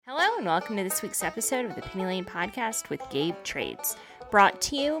and welcome to this week's episode of the Penny Lane Podcast with Gabe Trades, brought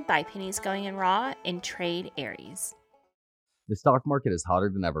to you by Pennies Going in Raw and Trade Aries. The stock market is hotter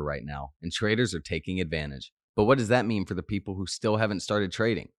than ever right now, and traders are taking advantage. But what does that mean for the people who still haven't started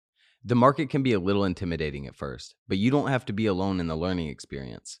trading? The market can be a little intimidating at first, but you don't have to be alone in the learning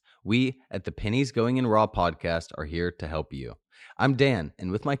experience. We at the Pennies Going in Raw podcast are here to help you. I'm Dan,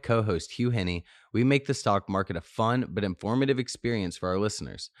 and with my co-host Hugh Henney, we make the stock market a fun but informative experience for our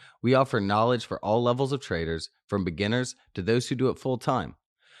listeners. We offer knowledge for all levels of traders, from beginners to those who do it full time.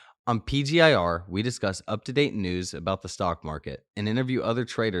 On PGIR, we discuss up-to-date news about the stock market and interview other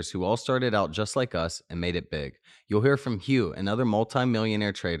traders who all started out just like us and made it big. You'll hear from Hugh and other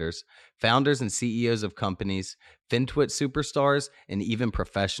multi-millionaire traders, founders and CEOs of companies, FinTwit superstars, and even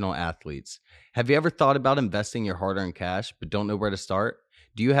professional athletes. Have you ever thought about investing your hard-earned cash but don't know where to start?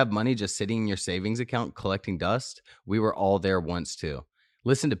 Do you have money just sitting in your savings account collecting dust? We were all there once too.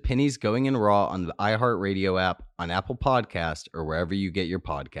 Listen to Pennies Going in Raw on the iHeartRadio app, on Apple Podcasts, or wherever you get your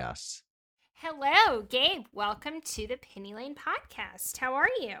podcasts. Hello, Gabe. Welcome to the Penny Lane Podcast. How are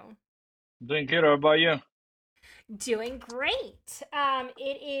you? Doing good. How about you? Doing great.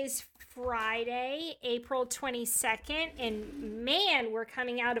 It is Friday, April 22nd, and man, we're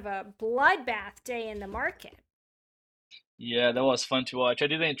coming out of a bloodbath day in the market. Yeah, that was fun to watch. I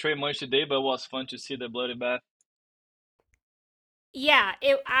didn't trade much today, but it was fun to see the bloody bath. Yeah,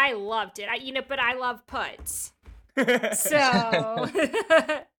 I loved it. But I love puts. So,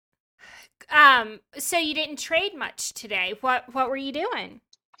 so you didn't trade much today. What were you doing?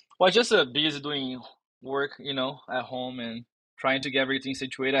 Well, just busy doing work, at home and trying to get everything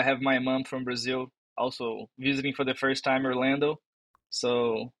situated. I have my mom from Brazil also visiting for the first time Orlando.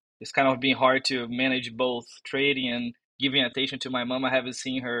 So it's kind of been hard to manage both trading and giving attention to my mom. I haven't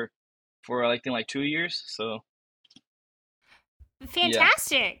seen her for I think like 2 years. So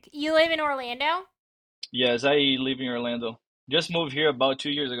fantastic. Yeah. You live in Orlando? Yes, I live in Orlando. Just moved here about 2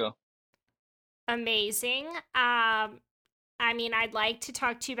 years ago. Amazing. I'd like to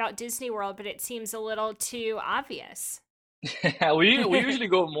talk to you about Disney World, but it seems a little too obvious. we usually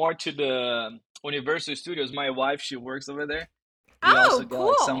go more to the Universal Studios. My wife, she works over there. We also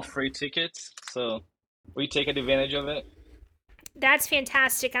got some free tickets, so we take advantage of it. That's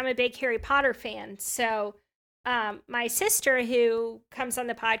fantastic. I'm a big Harry Potter fan, so my sister, who comes on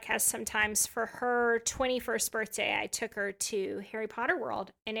the podcast sometimes, for her 21st birthday, I took her to Harry Potter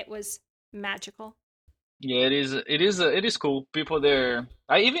World, and it was magical. Yeah, it is cool. People there.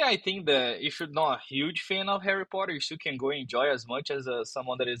 I think that if you're not a huge fan of Harry Potter, you still can go enjoy as much as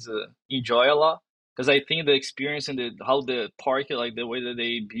someone that is enjoy a lot. Because I think the experience and how the park, like the way that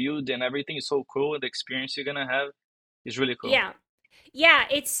they build and everything is so cool. The experience you're gonna have is really cool. Yeah,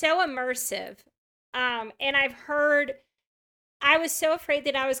 it's so immersive. And I've heard, I was so afraid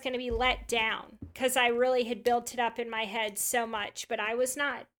that I was going to be let down because I really had built it up in my head so much, but I was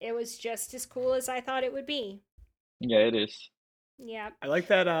not. It was just as cool as I thought it would be. Yeah, it is. Yeah. I like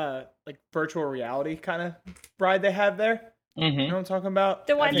that virtual reality kind of ride they have there. Mm-hmm. You know what I'm talking about?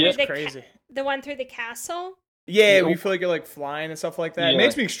 The one through crazy. The one through the castle? Yeah, you feel like you're like flying and stuff like that. Yeah. It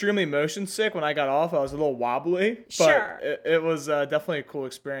makes me extremely motion sick. When I got off, I was a little wobbly, but sure. it was definitely a cool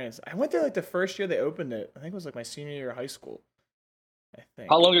experience. I went there like the first year they opened it. I think it was like my senior year of high school. I think.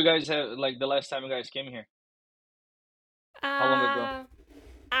 How long you guys have, like the last time you guys came here? How long ago?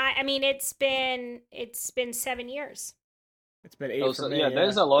 It's been 7 years. It's been 8 for me. Yeah,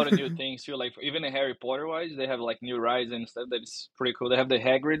 there's a lot of new things too. Like even in Harry Potter wise, they have like new rides and stuff that is pretty cool. They have the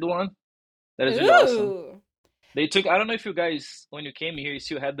Hagrid one. That is really awesome. They took, I don't know if you guys, when you came here, you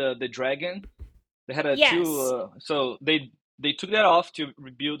still had the dragon. They had two, so they took that off to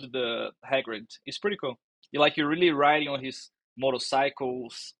rebuild the Hagrid. It's pretty cool. You're really riding on his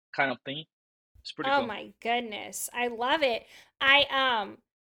motorcycles kind of thing. It's pretty cool. Oh my goodness. I love it.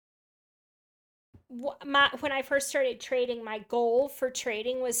 When I first started trading, my goal for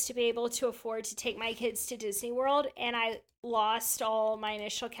trading was to be able to afford to take my kids to Disney World, and I lost all my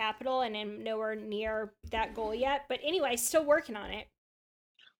initial capital and am nowhere near that goal yet. But anyway, still working on it.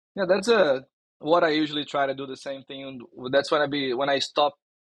 Yeah, that's what I usually try to do, the same thing. That's when I stopped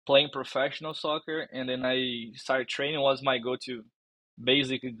playing professional soccer and then I started training, was my goal to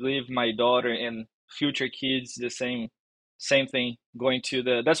basically give my daughter and future kids the same thing.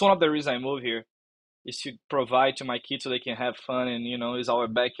 That's one of the reasons I moved here, is to provide to my kids so they can have fun, and it's our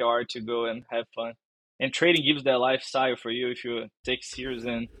backyard to go and have fun. And trading gives that lifestyle for you if you take serious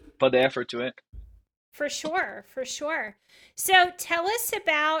and put the effort to it. For sure. So tell us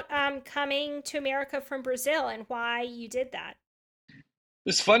about coming to America from Brazil and why you did that.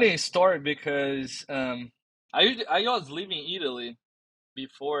 It's funny story because I was living in Italy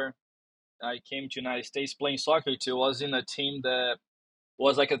before I came to United States playing soccer too. Was in a team that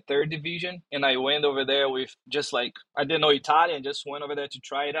was like a third division, and I went over there with just like I didn't know Italian, just went over there to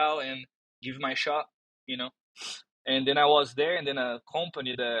try it out and give my shot, you know. And then I was there, and then a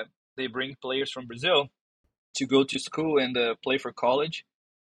company that they bring players from Brazil to go to school and play for college,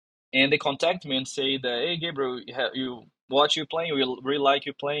 and they contact me and say that, hey Gabriel, you watch you playing, we really like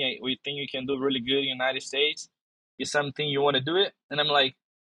you playing, we think you can do really good in the United States. Is something you want to do it? And I'm like,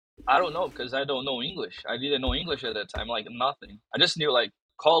 I don't know, because I don't know English. I didn't know English at that time, like nothing. I just knew like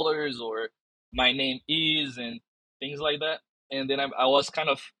colors or my name is and things like that. And then I was kind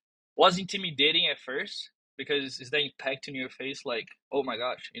of was intimidating at first because it's the impact in your face, like, oh my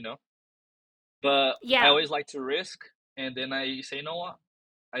gosh, you know. But I Yeah. always like to risk, and then I say, you know what?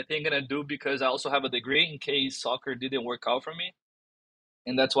 I think I'm gonna do because I also have a degree in case soccer didn't work out for me,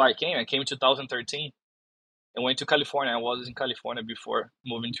 and that's why I came. I came in 2013 and went to California. I was in California before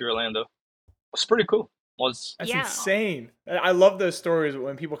moving to Orlando. It was pretty cool. Was That's Yeah. insane. I love those stories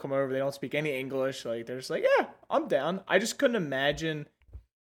when people come over, they don't speak any English. Like they're just like, yeah, I'm down. I just couldn't imagine,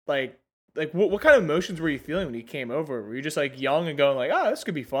 like, what kind of emotions were you feeling when you came over? Were you just like young and going like, oh, this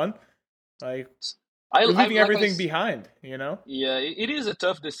could be fun? Like you're I leaving like everything behind, you know? yeah, it is a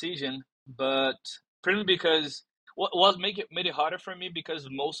tough decision, but probably because what made it harder for me because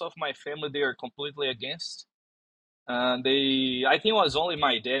most of my family they are completely against. I think it was only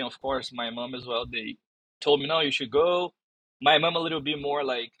my dad, and of course my mom as well. They told me no, you should go. My mom a little bit more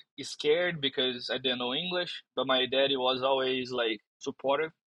like scared because I didn't know English, but my daddy was always like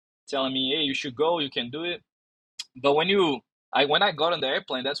supportive, telling me, "Hey, you should go, you can do it." But when I got on the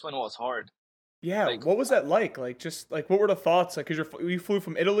airplane, that's when it was hard. Yeah, Like, what was that like? Like, just like, what were the thoughts? Like, cause you flew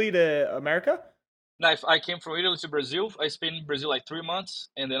from Italy to America? I came from Italy to Brazil. I spent in Brazil like 3 months,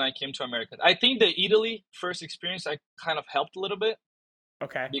 and then I came to America. I think the Italy first experience I kind of helped a little bit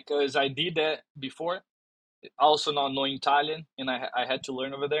Okay. because I did that before, also not knowing Italian, and I had to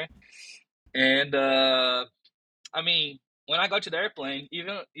learn over there. And I mean, when I got to the airplane,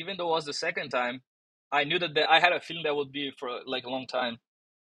 even though it was the second time, I knew that I had a feeling that would be for like a long time,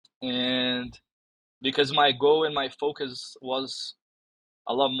 and because my goal and my focus was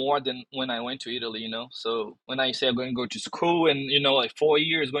a lot more than when I went to Italy, you know. So when I say I'm going to go to school and like 4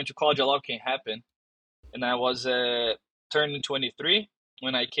 years going to college, a lot can happen. And I was turning 23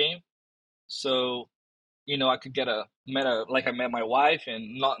 when I came, so I could get I met my wife,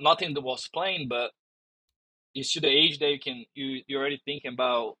 and nothing that was playing, but it's to the age that you're already thinking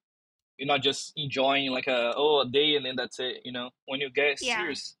about you're not just enjoying like a day and then that's it. When you get Yeah.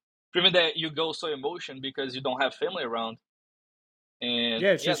 serious, even that you go so emotion because you don't have family around, and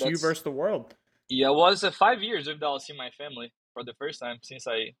Yeah, it's yeah, just you that's versus the world. yeah. It was 5 years without seeing my family for the first time since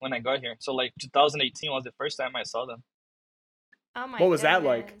when I got here. So like 2018 was the first time I saw them. Oh my What was that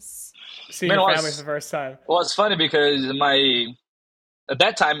like? goodness. Seeing Man, your family for the first time. funny because at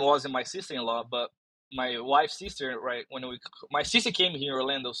that time it wasn't my sister-in-law, but my wife's sister. Right when my sister came here in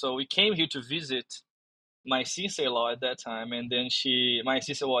Orlando, so we came here to visit my sister-in-law at that time, and then my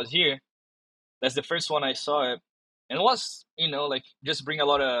sister was here. That's the first one I saw it, and it was like just bring a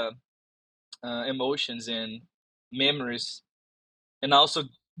lot of emotions and memories, and also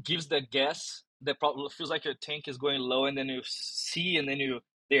gives the gas that probably feels like your tank is going low, and then you see, and then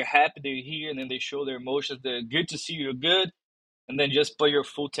they're happy they're here, and then they show their emotions. They're good to see you're good, and then just put your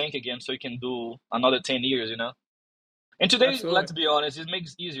full tank again so you can do another 10 years. And today, Absolutely. let's be honest, it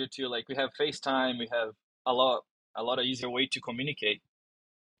makes it easier too. Like we have FaceTime, we have a lot of easier way to communicate.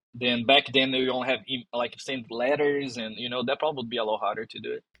 Then back then we don't have like send letters, and that probably would be a lot harder to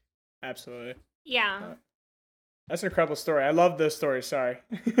do it. Absolutely. Yeah. That's an incredible story. I love this story. Sorry.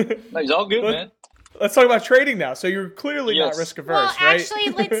 No, it's all good, man. Let's talk about trading now. So you're clearly not Yes. risk Well, averse, right?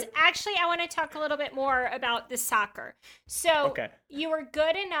 actually I want to talk a little bit more about the soccer. So Okay. you were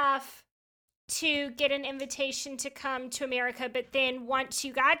good enough to get an invitation to come to America, but then once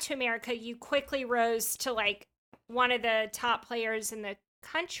you got to America, you quickly rose to like one of the top players in the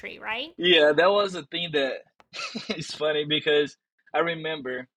country, right? Yeah, that was the thing that it's funny because I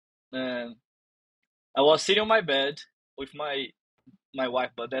remember I was sitting on my bed with my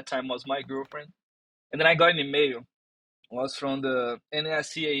wife, but that time was my girlfriend, and then I got an email. It was from the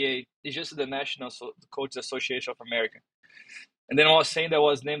NSCAA. It's just the National Coaches Association of America. And then I was saying that I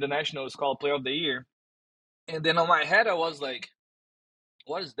was named the National Scholar Player of the Year. And then on my head, I was like,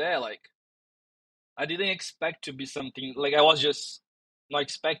 what is that? Like, I didn't expect to be something, like I was just not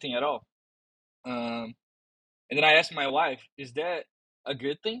expecting at all. And then I asked my wife, is that a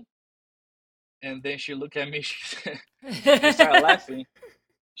good thing? And then she looked at me, she started laughing.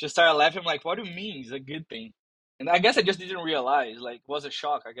 She started laughing. I'm like, what do you mean it's a good thing? And I guess I just didn't realize, like, it was a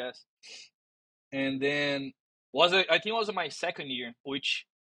shock, I guess. and then I think it was my second year, which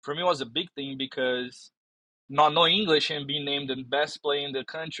for me was a big thing because not knowing English and being named the best player in the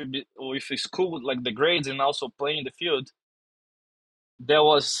country with a school like the grades and also playing the field, that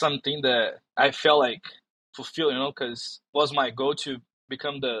was something that I felt like fulfilled, because it was my goal to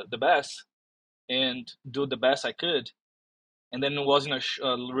become the best and do the best I could. And then it was in a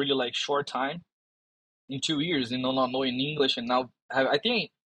really like short time, in 2 years, not knowing English, and now I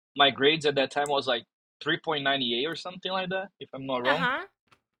think my grades at that time was like 3.98 or something like that, if I'm not wrong. Uh-huh.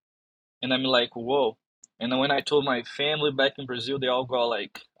 And I'm like, whoa. And then when I told my family back in Brazil, they all got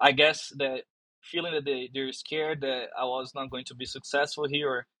like, I guess that feeling that they're scared that I was not going to be successful here,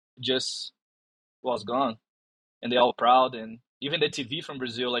 or just was gone. And they all proud. And even the TV from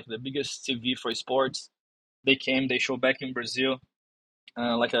Brazil, like the biggest TV for sports, they showed back in Brazil,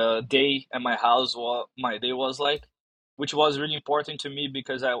 like a day at my house, what my day was like, which was really important to me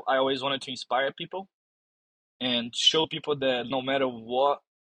because I always wanted to inspire people and show people that no matter what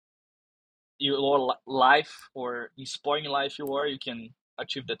your life or inspiring life you are, you can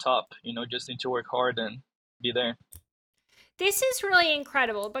achieve the top. Just need to work hard and be there. This is really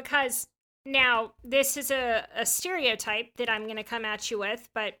incredible because now this is a stereotype that I'm going to come at you with,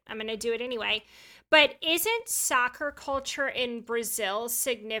 but I'm going to do it anyway. But isn't soccer culture in Brazil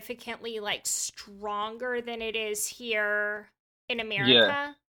significantly like stronger than it is here in Yeah,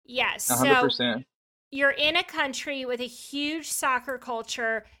 America? Yes. a hundred So percent. you're in a country with a huge soccer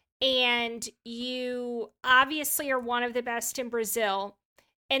culture, and you obviously are one of the best in Brazil.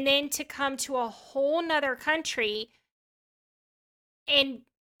 And then to come to a whole nother country, and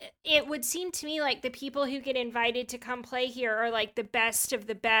it would seem to me like the people who get invited to come play here are like the best of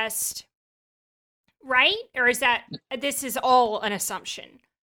the best, right? Or is that this is all an assumption?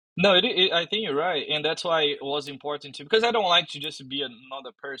 No, I think you're right, and that's why it was important to, because I don't like to just be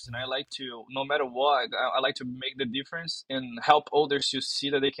another person. I like to, no matter what, I like to make the difference and help others to see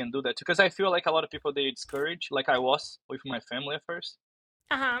that they can do that. Because I feel like a lot of people they discourage, like I was with my family at first,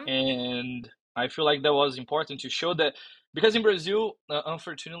 Uh-huh. and I feel like that was important to show that, because in Brazil,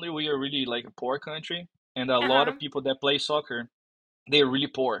 unfortunately, we are really like a poor country, and a lot Uh-huh. of people that play soccer, they are really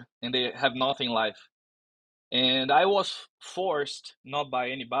poor and they have nothing in life. And I was forced, not by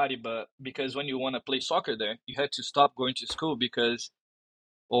anybody, but because when you want to play soccer there, you had to stop going to school because,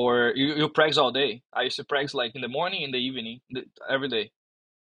 or you practice all day. I used to practice like in the morning, in the evening, every day.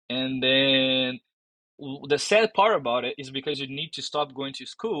 And then the sad part about it is because you need to stop going to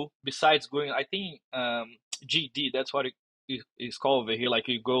school. Besides going, I think GD, that's what it is called over here. Like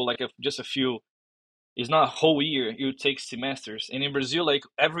you go like just a few. It's not a whole year. You take semesters, and in Brazil, like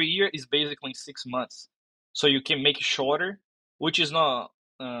every year is basically 6 months. So you can make it shorter, which is not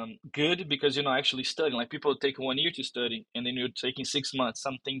good because you're not actually studying. Like people take 1 year to study, and then you're taking 6 months.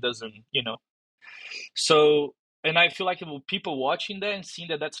 Something doesn't. So, and I feel like people watching that and seeing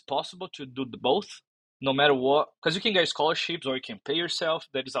that that's possible to do the both, no matter what, because you can get scholarships or you can pay yourself.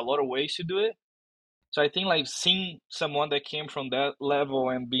 There is a lot of ways to do it. So I think like seeing someone that came from that level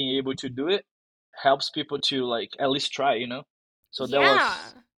and being able to do it helps people to like at least try. So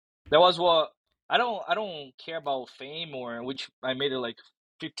Yeah. that was what I don't care about fame, or which I made it like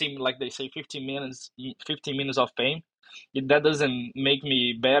 15, like they say, 15 minutes of fame. That doesn't make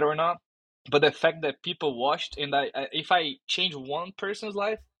me bad or not. But the fact that people watched, and if I change one person's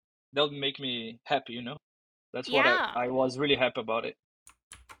life, that would make me happy. That's what Yeah. I was really happy about it.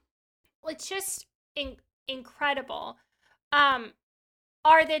 Well, it's just incredible. Um,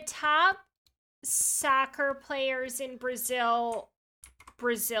 are the top soccer players in Brazil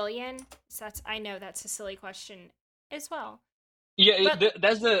Brazilian? So I know that's a silly question as well. Yeah, But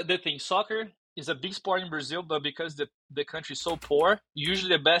that's the thing. Soccer is a big sport in Brazil, but because the country is so poor,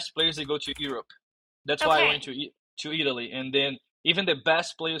 usually the best players they go to Europe. That's why I went okay. to Italy, and then even the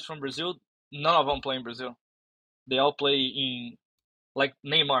best players from Brazil, none of them play in Brazil. They all play in, like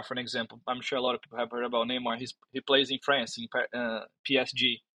Neymar, for an example. I'm sure a lot of people have heard about Neymar. He plays in France in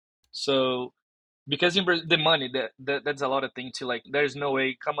PSG. So because in the money that's a lot of things to, like, there's no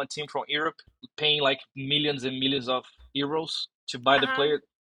way come a team from Europe paying like millions and millions of euros to buy the Uh-huh. player.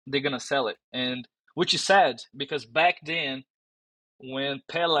 They're gonna sell it, and which is sad because back then when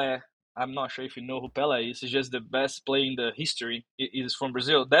Pele, I'm not sure if you know who Pele is. He's just the best player in the history. Is from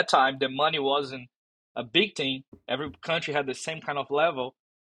Brazil. That time the money wasn't a big thing. Every country had the same kind of level,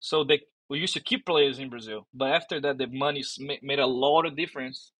 so we used to keep players in Brazil. But after that, the money made a lot of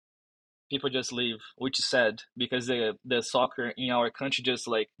difference. People just leave, which is sad because the soccer in our country just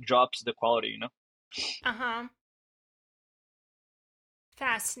like drops the quality. Uh-huh.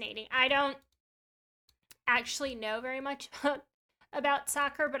 Fascinating. I don't actually know very much about about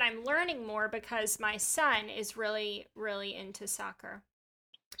soccer, but I'm learning more because my son is really, really into soccer.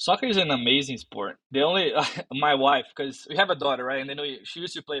 Soccer is an amazing sport. The only my wife, because we have a daughter, right? And then she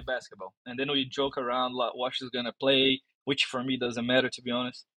used to play basketball, and then we joke around like what she's gonna play, which for me doesn't matter to be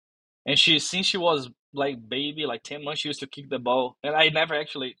honest. And since she was like baby, like 10 months, she used to kick the ball, and I never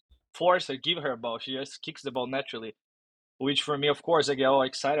actually forced her, give her a ball. She just kicks the ball naturally, which for me, of course, I get all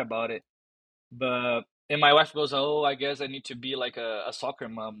excited about it. But and my wife goes, "Oh, I guess I need to be like a soccer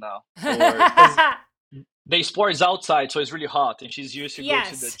mom now," or because the sport is outside, so it's really hot, and she's used to go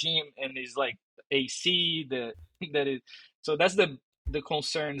to the Yes. gym, and it's like AC. That is so that's the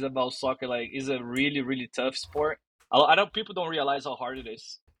concerns about soccer. Like, it's a really really tough sport. I don't people don't realize how hard it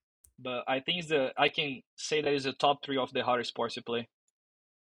is, but I think I can say that it's the top three of the hardest sports to play.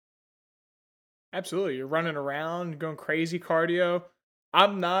 Absolutely. You're running around, going crazy cardio.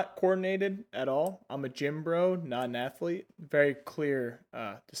 I'm not coordinated at all. I'm a gym bro, not an athlete. Very clear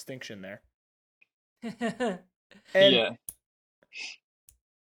distinction there. And Yeah.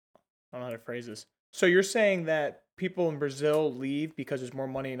 I don't know how to phrase this. So you're saying that people in Brazil leave because there's more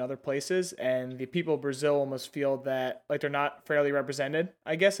money in other places, and the people of Brazil almost feel that like they're not fairly represented,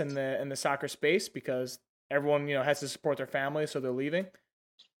 I guess, in the soccer space because everyone has to support their family, so they're leaving.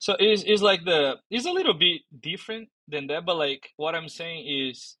 So it's like it's a little bit different than that, but like what I'm saying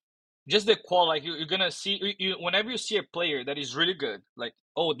is just the qual. Like you're gonna see whenever you see a player that is really good, like,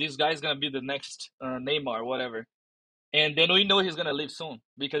 oh, this guy's gonna be the next Neymar or whatever, and then we know he's gonna leave soon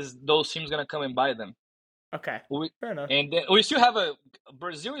because those teams gonna come and buy them. Okay, We fair enough. and then we still have a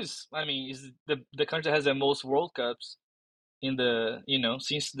Brazil is, I mean, is the country that has the most World Cups in the,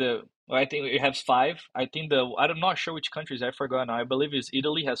 since well, I think it has five. I think I'm not sure which countries, I forgot now. I believe it's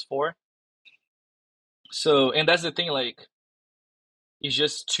Italy has four. So, and that's the thing, like, it's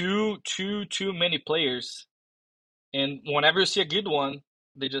just too many players, and whenever you see a good one,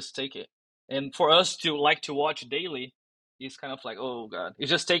 they just take it. And for us to like to watch daily, it's kind of like, oh God,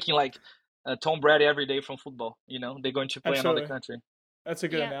 it's just taking like Tom Brady every day from football. They're going to play another Absolutely, country. that's a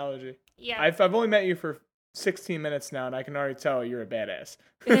good Yeah. analogy. Yeah. I've only met you for 16 minutes now, and I can already tell you're a badass.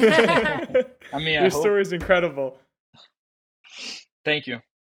 I mean, I Your hope. story is incredible. Thank you.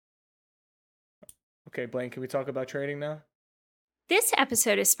 Okay, Blaine, can we talk about trading now? This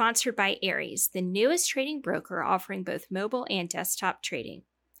episode is sponsored by Aries, the newest trading broker offering both mobile and desktop trading.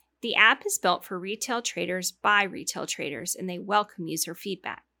 The app is built for retail traders by retail traders, and they welcome user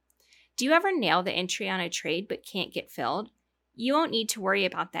feedback. Do you ever nail the entry on a trade but can't get filled? You won't need to worry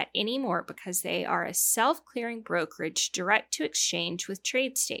about that anymore because they are a self-clearing brokerage direct to exchange with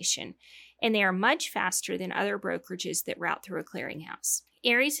TradeStation, and they are much faster than other brokerages that route through a clearinghouse.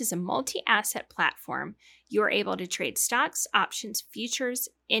 Aries is a multi-asset platform. You are able to trade stocks, options, futures,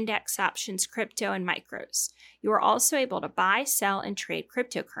 index options, crypto, and micros. You are also able to buy, sell, and trade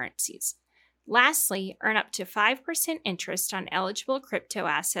cryptocurrencies. Lastly, earn up to 5% interest on eligible crypto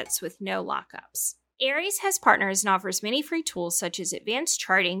assets with no lockups. Aries has partners and offers many free tools such as advanced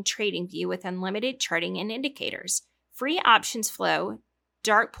charting, TradingView with unlimited charting and indicators, free options flow,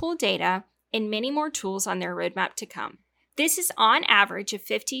 dark pool data, and many more tools on their roadmap to come. This is on average a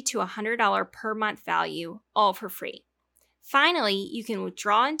 $50 to $100 per month value, all for free. Finally, you can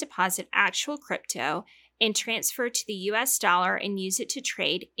withdraw and deposit actual crypto and transfer to the US dollar and use it to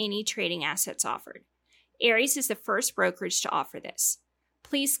trade any trading assets offered. Aries is the first brokerage to offer this.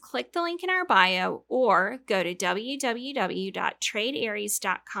 Please click the link in our bio or go to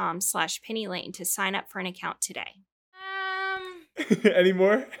www.tradearies.com/PennyLane to sign up for an account today. Any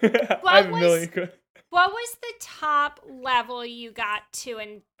more? I have a million. What was the top level you got to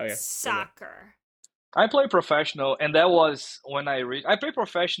in Okay, soccer? I play professional, and that was when I play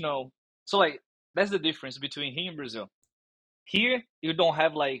professional. So like that's the difference between here and Brazil. Here you don't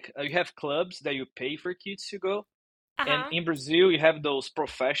have like you have clubs that you pay for kids to go, and in Brazil you have those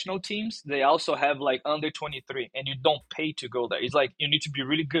professional teams. They also have like under 23, and you don't pay to go there. It's like you need to be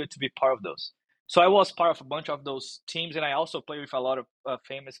really good to be part of those. So I was part of a bunch of those teams, and I also play with a lot of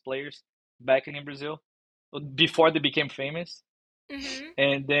famous players back in Brazil before they became famous. Mm-hmm.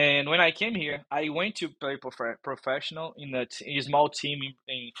 And then when I came here, I went to play professional in a small team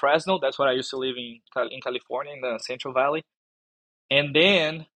in Fresno. That's where I used to live in California, in the Central Valley. And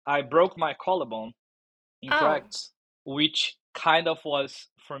then I broke my collarbone in practice, which kind of was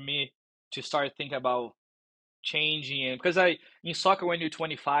for me to start thinking about changing. And because in soccer, when you're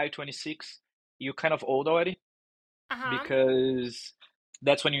 25, 26, you're kind of old already because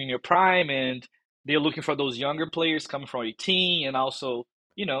that's when you're in your prime, and they're looking for those younger players coming from 18. And also,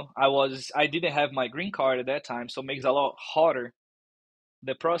 I didn't have my green card at that time, so it makes it a lot harder,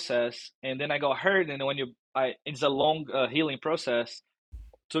 the process. And then I got hurt, and when you it's a long healing process.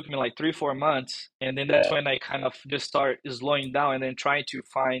 Took me like 3-4 months, and then that's when I kind of just start slowing down and then trying to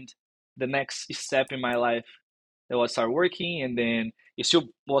find the next step in my life. That was start working, and then it still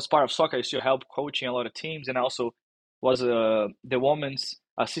was part of soccer. I still helped coaching a lot of teams, and I also was the women's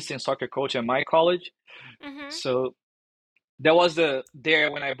assistant soccer coach at my college. Mm-hmm. So that was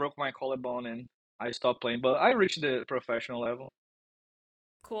there when I broke my collarbone and I stopped playing. But I reached the professional level.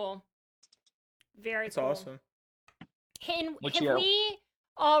 Cool. Very That's cool. awesome. Which, Have yeah. we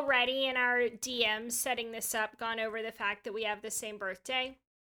already in our DMs setting this up gone over the fact that we have the same birthday?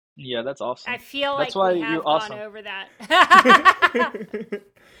 Yeah, that's awesome. I feel That's like why we you're have awesome. gone over that. You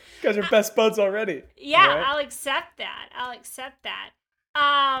guys are best buds already. Yeah, right? I'll accept that.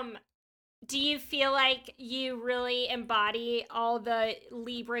 Do you feel like you really embody all the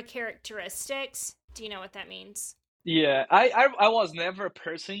Libra characteristics? Do you know what that means? Yeah, I was never a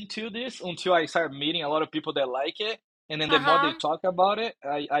person to this until I started meeting a lot of people that like it. And then the more they Uh-huh. talk about it,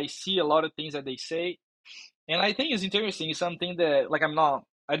 I see a lot of things that they say. And I think it's interesting. It's something that, like,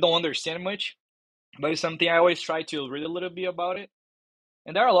 I don't understand much, but it's something I always try to read a little bit about it.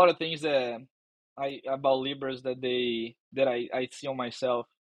 And there are a lot of things that about Libras that I see on myself,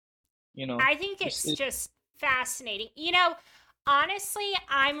 you know. I think it's just fascinating. Honestly,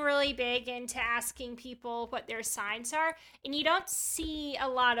 I'm really big into asking people what their signs are, and you don't see a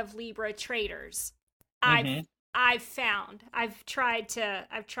lot of Libra traders. Mhm. I've found. I've tried to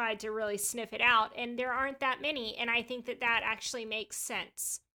really sniff it out, and there aren't that many, and I think that actually makes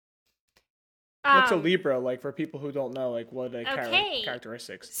sense. What's a Libra, like, for people who don't know, like, what are Okay.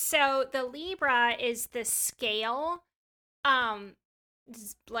 characteristics? So the Libra is the scale,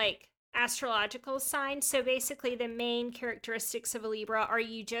 like astrological sign. So basically, the main characteristics of a Libra are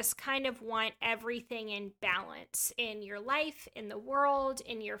you just kind of want everything in balance in your life, in the world,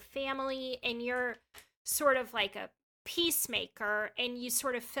 in your family, and you're sort of like a peacemaker, and you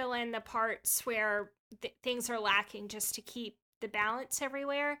sort of fill in the parts where things are lacking just to keep the balance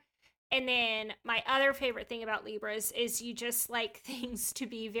everywhere. And then my other favorite thing about Libras is you just like things to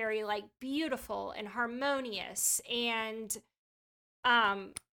be very like beautiful and harmonious. And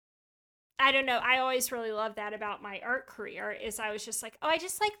I don't know, I always really loved that about my art career is I was just like, oh, I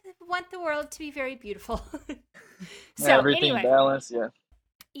just like want the world to be very beautiful. So Everything anyway, balanced, yeah.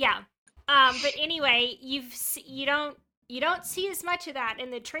 yeah. But anyway, you don't see as much of that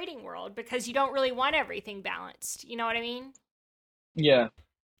in the trading world because you don't really want everything balanced. You know what I mean? Yeah.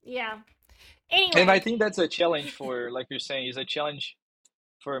 Yeah. Anyway. And I think that's a challenge for, like you're saying, is a challenge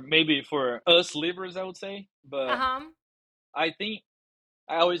for maybe for us Libras, I would say. But Uh-huh. I think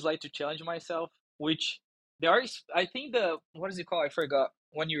I always like to challenge myself, which there is, I think what is it called? I forgot.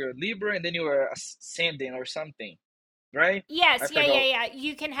 When you're a Libra and then you're ascending or something, right? Yes, I yeah. forgot.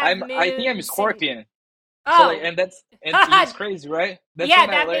 You can have I think I'm a moons Scorpion. and... So Oh. like, and it's crazy, right? That's yeah, when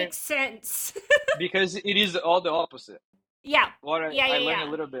I that learned, makes sense. because it is all the opposite. Yeah. What I learned Yeah. a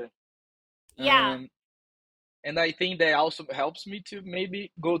little bit. Yeah. And I think that also helps me to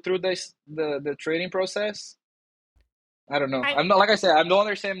maybe go through the trading process. I don't know. I'm not, like I said, I don't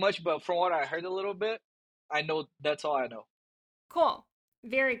understand much, but from what I heard a little bit, I know that's all I know. Cool.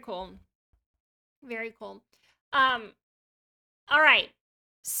 Very cool. Very cool. All right.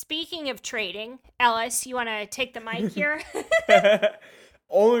 Speaking of trading, Ellis, you want to take the mic here?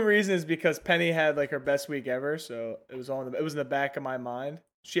 Only reason is because Penny had like her best week ever, so it was in the back of my mind.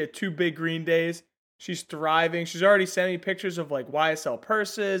 She had 2 big green days. She's thriving. She's already sending me pictures of like YSL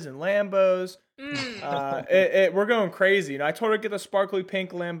purses and Lambos. We're going crazy. You know, I told her to get the sparkly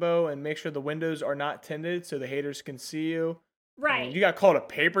pink Lambo and make sure the windows are not tinted so the haters can see you. Right. And you got called a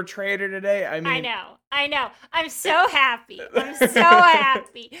paper trader today. I mean, I know. I'm so happy.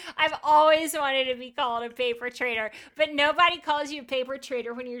 I've always wanted to be called a paper trader, but nobody calls you a paper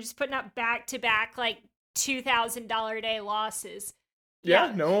trader when you're just putting up back-to-back like $2,000 a day losses.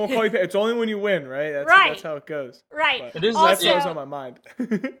 Yeah, no one will call you. It's only when you win, right? That's how it goes. Right. But that's what was on my mind.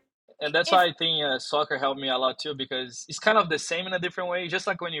 And that's why I think soccer helped me a lot too, because it's kind of the same in a different way. Just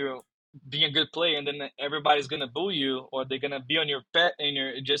like when you're being a good player and then everybody's gonna boo you, or they're gonna be on your pet, and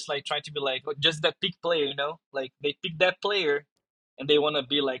you're just like trying to be like just that pick player, you know? Like they pick that player and they wanna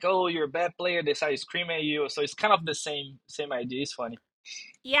be like, oh, you're a bad player. They start screaming at you. So it's kind of the same idea. It's funny.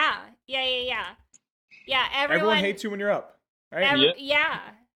 Yeah. Everyone hates you when you're up. Right? Yeah.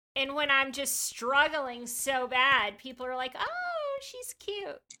 And when I'm just struggling so bad, people are like, oh, she's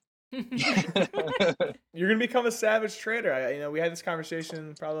cute. You're gonna become a savage trader. We had this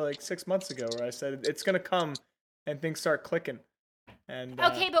conversation probably like 6 months ago where I said it's gonna come and things start clicking. And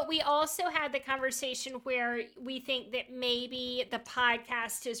Okay, but we also had the conversation where we think that maybe the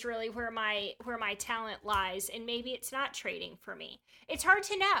podcast is really where my talent lies, and maybe it's not trading for me. It's hard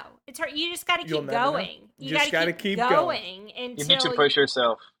to know. It's hard. You just got to You'll keep never know. going. You You just got to gotta keep keep going You until need to push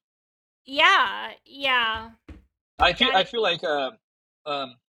yourself. Yeah. I Gotta- feel like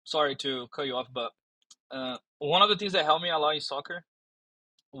sorry to cut you off, but one of the things that helped me a lot in soccer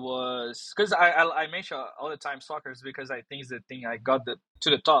was because I mention all the time soccer is because I think it's the thing I got to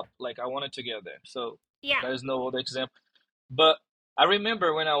the top. Like I wanted to get there. So Yeah. there's no other example. But I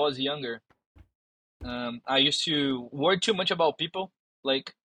remember when I was younger, I used to worry too much about people.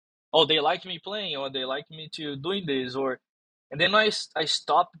 Like, oh, they like me playing, or they like me to doing this, and then I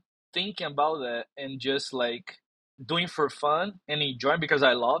stopped thinking about that and just like doing for fun and enjoying because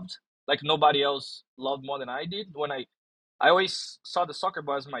I loved. Like nobody else loved more than I did. When I always saw the soccer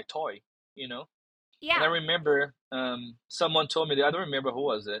ball as my toy, you know. And I Yeah. remember someone told me that I don't remember who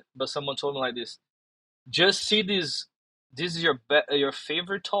was it, but someone told me like this: just see this. This is your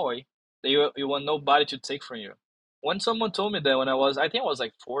favorite toy that you want nobody to take from you. When someone told me that when I think I was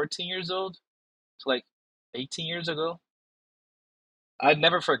like 14 years old, it's like 18 years ago, I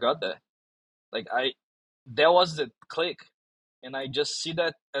never forgot that. Like that was the click, and I just see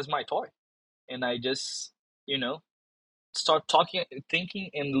that as my toy, and I just you know start talking, thinking,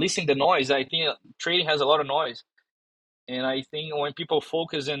 and listening the noise. I think trading has a lot of noise, and I think when people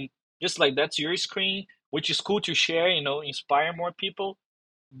focus and just like that's your screen, which is cool to share, inspire more people,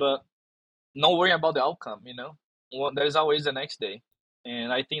 but not worry about the outcome. Well, there's always the next day,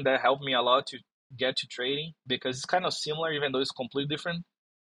 and I think that helped me a lot to get to trading because it's kind of similar, even though it's completely different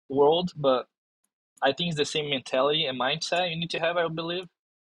world. But I think it's the same mentality and mindset you need to have, I believe.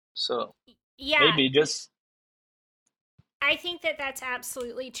 So Yeah. maybe just I think that that's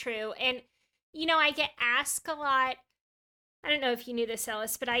absolutely true. And, I get asked a lot. I don't know if you knew this,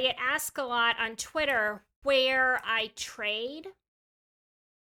 Ellis, but I get asked a lot on Twitter where I trade.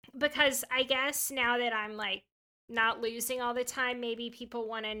 Because I guess now that I'm like not losing all the time, maybe people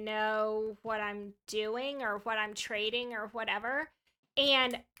want to know what I'm doing or what I'm trading or whatever.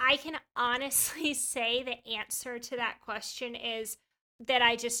 And I can honestly say the answer to that question is that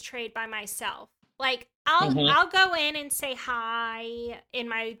I just trade by myself. Like Mhm. I'll go in and say hi in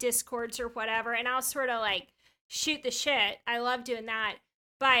my discords or whatever, and I'll sort of like shoot the shit. I love doing that.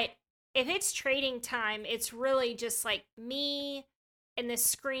 But if it's trading time, it's really just like me and the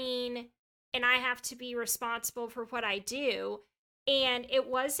screen, and I have to be responsible for what I do. And it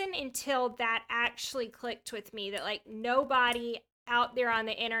wasn't until that actually clicked with me that like nobody out there on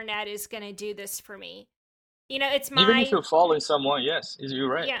the internet is going to do this for me. It's Even if my you're following someone, yes, you're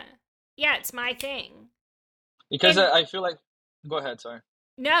right. yeah. Yeah, it's my thing. Because And I feel like, go ahead, sorry.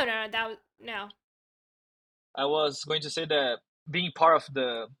 no, that was no. I was going to say that being part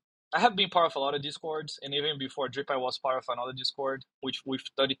of I have been part of a lot of Discords, and even before Drip, I was part of another Discord, which with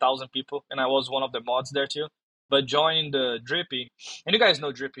 30,000 people, and I was one of the mods there too. But joining the Drippy, and you guys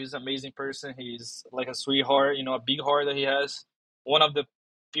know Drippy, he's an amazing person. He's like a sweetheart, a big heart that he has. One of the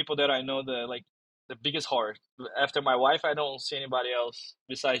people that I know the biggest heart. After my wife, I don't see anybody else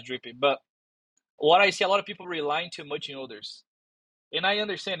besides Drippy. But what I see a lot of people relying too much on others, and I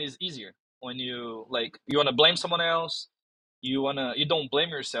understand it's easier when you want to blame someone else, you don't blame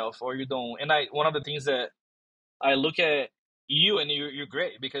yourself, or you don't. And I one of the things that I look at you, and you're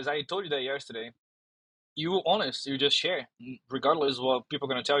great because I told you that yesterday. You honest, you just share regardless of what people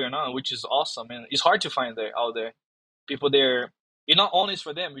are gonna tell you or not, which is awesome. And it's hard to find there out there people there. You're not honest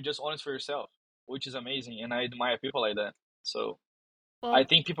for them, you're just honest for yourself, which is amazing. And I admire people like that. So I Well,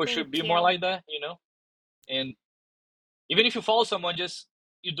 think people should thank be more you. like that. And even if you follow someone, just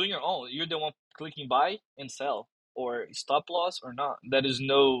you're doing your own. You're the one clicking buy and sell or stop loss or not. That is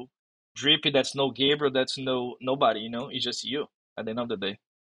no Drippy. That's no Gabriel. That's nobody. It's just you at the end of the day,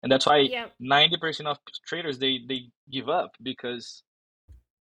 and that's why Yeah. 90% of traders they give up because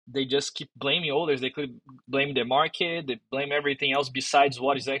they just keep blaming others. They could blame the market. They blame everything else besides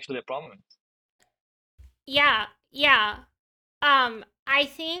what is actually the problem. Yeah. Yeah. I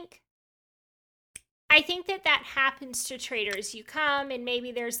think that happens to traders. You come and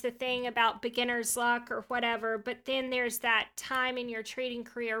maybe there's the thing about beginner's luck or whatever, but then there's that time in your trading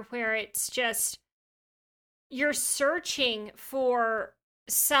career where it's just you're searching for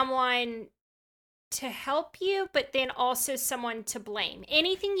someone to help you, but then also someone to blame.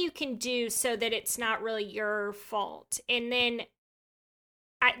 Anything you can do so that it's not really your fault. And then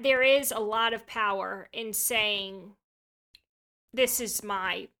there is a lot of power in saying, this is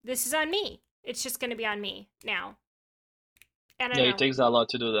on me. It's just going to be on me now. I don't Yeah, know. it takes a lot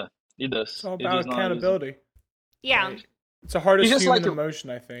to do that. It It's does. all It about is not easy. accountability. Yeah. Right? It's the hardest just human like emotion,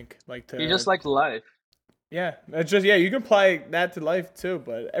 I think. Like he to just like life. Yeah, that's just you can apply that to life too,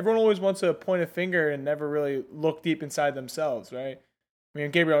 but everyone always wants to point a finger and never really look deep inside themselves, right? I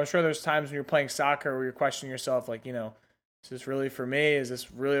mean, Gabriel, I'm sure there's times when you're playing soccer where you're questioning yourself, like, is this really for me? Is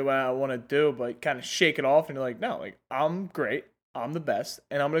this really what I want to do? But kind of shake it off and you're like, no, like I'm great, I'm the best,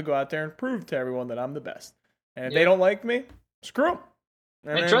 and I'm gonna go out there and prove to everyone that I'm the best. And if they don't like me, screw them.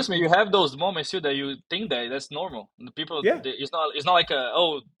 And trust me, you have those moments too that you think that that's normal. The people, Yeah. it's not like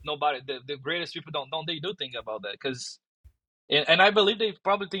nobody. The greatest people don't they do think about that because, and I believe they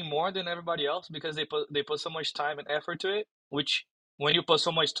probably think more than everybody else because they put so much time and effort to it. Which when you put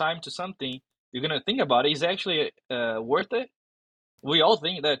so much time to something, you're gonna think about it. Is it actually worth it? We all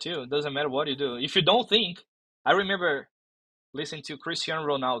think that too. It doesn't matter what you do. If you don't think, I remember listening to Cristiano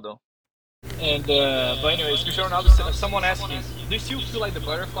Ronaldo. And but anyways, Cristiano Ronaldo, someone asked him, "Do you still feel like the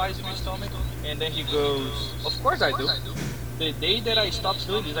butterflies in your stomach?" And then he goes, "Of course I do. The day that I stop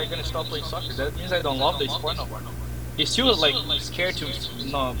feeling this, I'm gonna stop playing soccer. That means I don't love the sport no more." He's still like scared to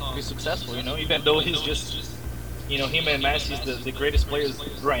not be successful, even though he's just, him and Messi is the greatest players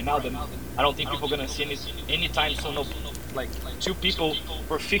right now. Then I don't think people are gonna see anytime soon. No, like two people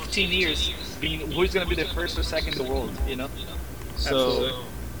for 15 years being who's gonna be the first or second in the world, So. Absolutely.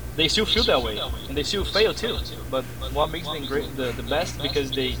 They still feel that way, and they still fail too. But what makes them great, the best, because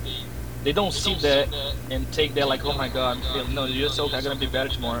they don't see that and take that like, oh my god, I'm failing. No, you're just okay. I'm gonna be better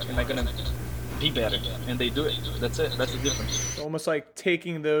tomorrow, and I'm gonna be better, and they do it. That's it. That's the difference. It's almost like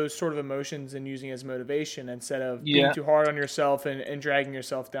taking those sort of emotions and using it as motivation instead of being too hard on yourself and dragging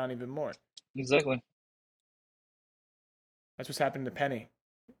yourself down even more. Exactly. That's what's happening to Penny.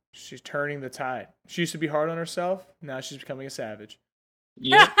 She's turning the tide. She used to be hard on herself. Now she's becoming a savage.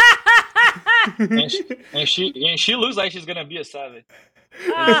 Yeah. and she looks like she's gonna be a savage.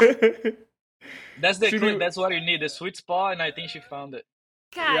 That's that's what you need, the sweet spot, and I think she found it.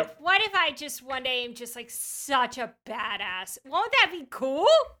 God, what if I just one day am just like such a badass? Won't that be cool?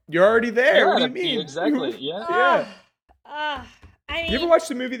 You're already there. Yeah, what do you mean? Exactly. Yeah. I mean, you ever watch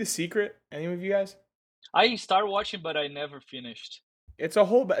the movie The Secret? Any of you guys? I started watching, but I never finished. It's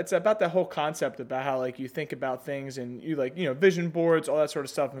about that whole concept about how like you think about things and you like, vision boards, all that sort of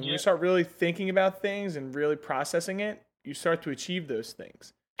stuff. And when you start really thinking about things and really processing it, you start to achieve those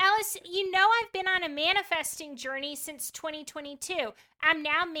things. Alice, I've been on a manifesting journey since 2022. I'm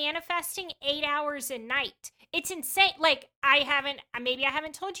now manifesting 8 hours a night. It's insane. Like maybe I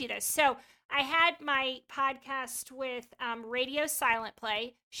haven't told you this. So I had my podcast with Radio Silent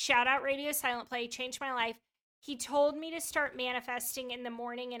Play. Shout out Radio Silent Play. Changed my life. He told me to start manifesting in the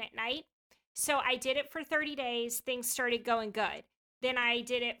morning and at night. So I did it for 30 days. Things started going good. Then I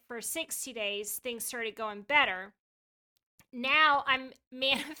did it for 60 days. Things started going better. Now I'm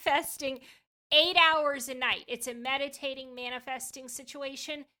manifesting 8 hours a night. It's a meditating, manifesting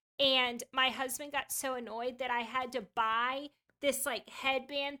situation. And my husband got so annoyed that I had to buy this like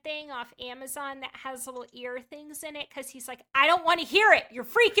headband thing off Amazon that has little ear things in it because he's like, I don't want to hear it. You're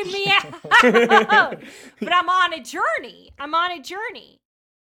freaking me out. But I'm on a journey.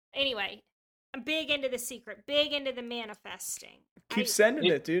 Anyway, I'm big into The Secret, big into the manifesting. Keep sending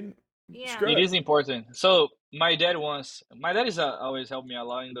it, dude. Yeah. It is important. So my dad is always helped me a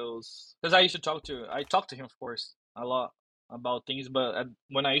lot in those, because I talk to him, of course, a lot about things, but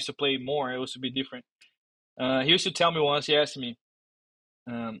when I used to play more, it used to be different. He used to tell me once, he asked me,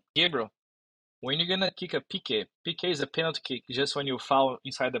 Gabriel, when you're gonna kick a PK? PK is a penalty kick, just when you foul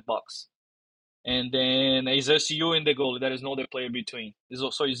inside the box. And then it's just you and the goal. There is no other player between. So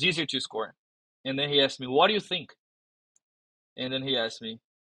it's easier to score. And then he asked me, what do you think? And then he asked me,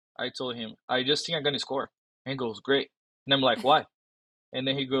 I told him, I just think I'm gonna score. And he goes, great. And I'm like, why? And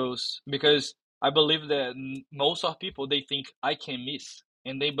then he goes, because I believe that most of people, they think I can miss.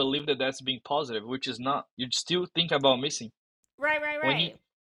 And they believe that that's being positive, which is not. You still think about missing. Right.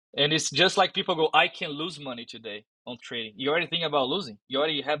 And it's just like people go, I can lose money today on trading. You already think about losing. You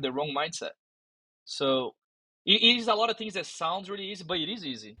already have the wrong mindset. So it is a lot of things that sounds really easy, but it is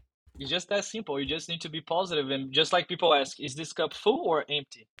easy. It's just that simple. You just need to be positive. And just like people ask, is this cup full or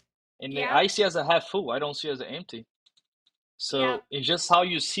empty? And I see it as a half full. I don't see it as an empty. So it's just how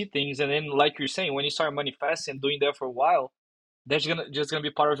you see things. And then like you're saying, when you start manifesting and doing that for a while, that's just gonna be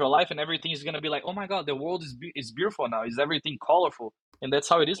part of your life, and everything is gonna be like, oh my god, the world is beautiful now. Is everything colorful? And that's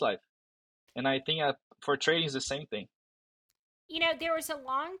how it is life. And I think for trading is the same thing. There was a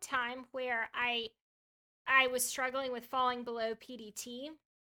long time where I was struggling with falling below PDT,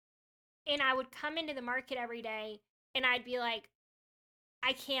 and I would come into the market every day, and I'd be like,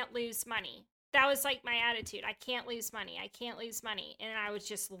 I can't lose money. That was like my attitude. I can't lose money. And I was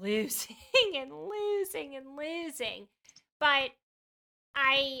just losing and losing and losing. but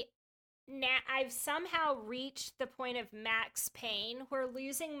I now I've somehow reached the point of max pain where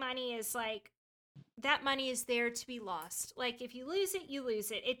losing money is like that money is there to be lost. Like if you lose it, you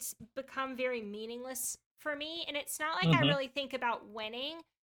lose it. It's become very meaningless for me, and it's not like I Hmm. really think about winning,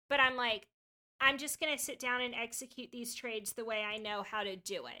 but I'm like I'm just going to sit down and execute these trades the way I know how to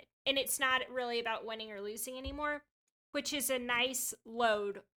do it. And it's not really about winning or losing anymore, which is a nice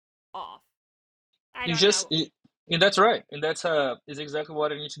load off. I It's don't just, know. and that's right, and that's is exactly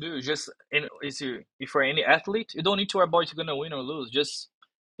what I need to do. It's just, and is you if for any athlete, you don't need to worry about you're gonna win or lose. Just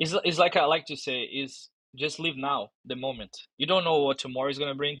it's like I like to say is just live now, the moment. You don't know what tomorrow is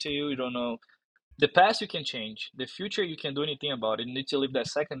gonna bring to you. You don't know the past you can change, the future you can do anything about it. You need to live that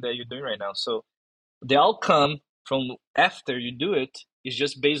second that you're doing right now. So the outcome from after you do it is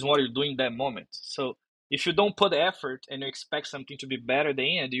just based on what you're doing in that moment. So if you don't put the effort and you expect something to be better at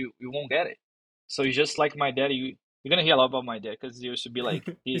the end, you won't get it. So it's just like my dad. You're gonna hear a lot about my dad because he used to be like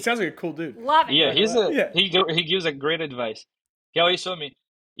He sounds like a cool dude. Love it. yeah, Not gonna lie. Yeah. he gives a great advice. He always told me,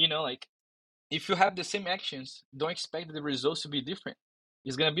 like if you have the same actions, don't expect the results to be different.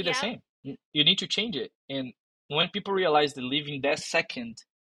 It's gonna be the Yep. same. You need to change it. And when people realize that living that second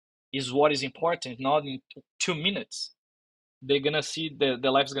is what is important, not in 2 minutes, they're gonna see that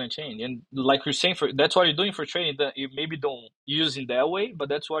their life's gonna change. And like you're saying, for that's what you're doing for training. That you maybe don't use in that way, but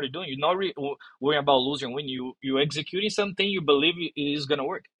that's what you're doing. You're not worrying about losing or winning. You executing something you believe it is gonna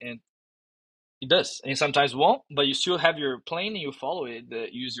work, and it does. And sometimes won't, but you still have your plan and you follow it.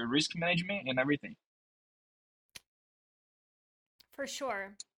 Use your risk management and everything. For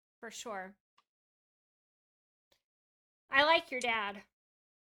sure. For sure. I like your dad.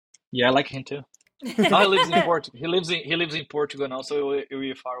 Yeah, I like him too. Now he lives in Portugal. He lives in Portugal now, so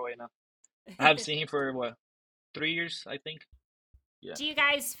we're far away now. I have seen him for what, 3 years, I think. Yeah. Do you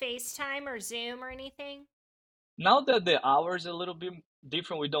guys FaceTime or Zoom or anything? Now that the hours a little bit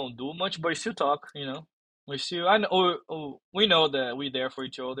different, we don't do much, but we still talk. We still I know we know that we're there for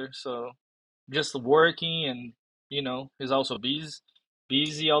each other. So just working, and he's also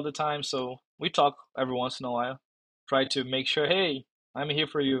busy all the time. So we talk every once in a while. Try to make sure, hey, I'm here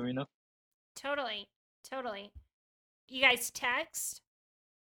for you. Totally. Totally. You guys text?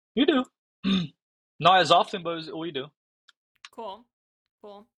 You do. Not as often, but we do. Cool.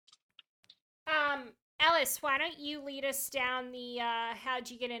 Cool. Um, Ellis, why don't you lead us down the how'd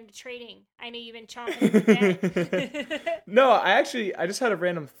you get into trading? I know you've been chomping at the bit. No, I just had a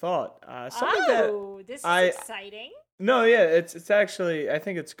random thought. Something that Oh, this is I exciting. no, yeah, it's actually I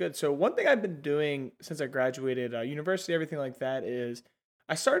think it's good. So one thing I've been doing since I graduated university, everything like that, is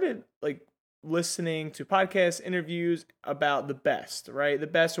I started like listening to podcasts, interviews about the best, right? The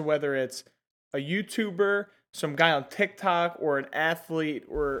best, or whether it's a YouTuber, some guy on TikTok, or an athlete,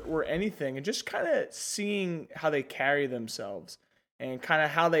 or anything, and just kind of seeing how they carry themselves and kind of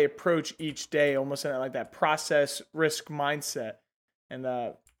how they approach each day, almost in like that process risk mindset. And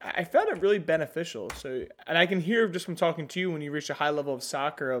I found it really beneficial. So, and I can hear just from talking to you when you reach a high level of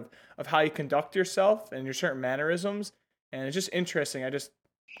soccer of how you conduct yourself and your certain mannerisms. And it's just interesting. I just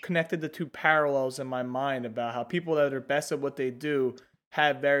connected the two parallels in my mind about how people that are best at what they do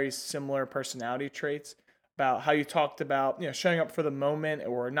have very similar personality traits. About how you talked about showing up for the moment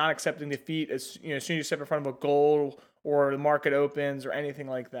or not accepting defeat as soon as you step in front of a goal or the market opens or anything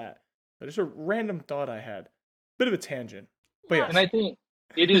like that. So just a random thought I had, bit of a tangent, but Love And yes. I it. think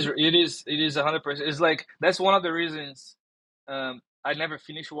it is 100%. It's like that's one of the reasons I never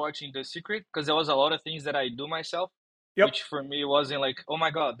finished watching The Secret, because there was a lot of things that I do myself, Yep. which for me wasn't like, oh my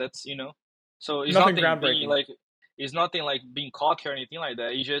God, that's. So Nothing groundbreaking. it's nothing like being cocky or anything like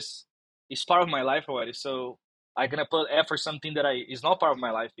that. It's part of my life already. So I gonna put effort something that I is not part of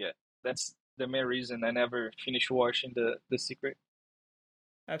my life yet. That's the main reason I never finished watching The Secret.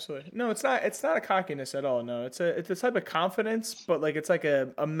 Absolutely. No, it's not. It's not a cockiness at all. No, it's a type of confidence, but like it's like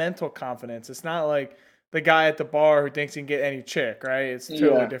a mental confidence. It's not like the guy at the bar who thinks he can get any chick, right? It's a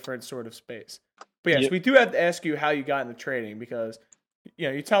totally Yeah. different sort of space. But yes, Yep. we do have to ask you how you got into trading because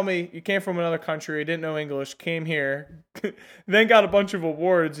you tell me you came from another country, didn't know English, came here, then got a bunch of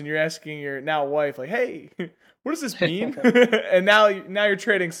awards, and you're asking your now wife like, "Hey, what does this mean?" And now you're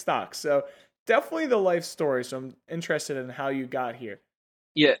trading stocks. So definitely the life story. So I'm interested in how you got here.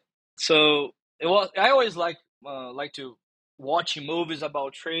 Yeah. So I always like to watch movies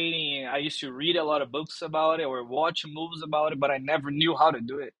about trading. I used to read a lot of books about it or watch movies about it, but I never knew how to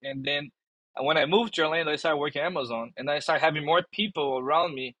do it. And then when I moved to Orlando, I started working at Amazon, and I started having more people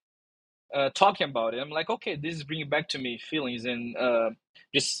around me talking about it. I'm like, okay, this is bringing back to me feelings, and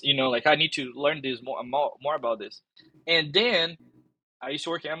just like I need to learn this more about this. And then I used to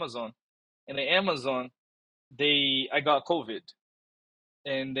work at Amazon, and at Amazon, I got COVID,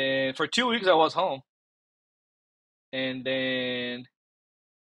 and then for 2 weeks I was home, and then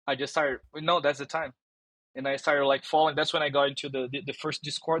I just started. No, that's the time, and I started like following. That's when I got into the first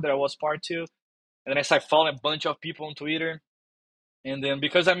Discord that I was part to, and then I started following a bunch of people on Twitter, and then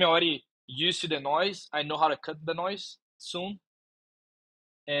because I'm already used to the noise, I know how to cut the noise soon,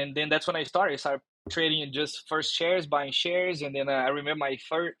 and then that's when I started. I started trading in just first shares, buying shares, and then I remember my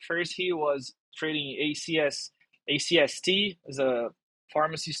first hit was trading ACST as a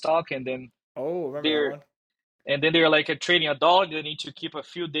pharmacy stock, and then Oh, remember that they're one? they're like trading $1. They need to keep a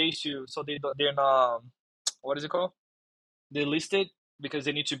few days to so they're not what is it called? They listed because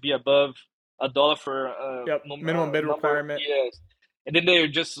they need to be above $1 for Yep. Minimum bid number. requirement. Yes, and then they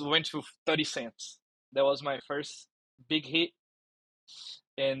just went to 30 cents. That was my first big hit,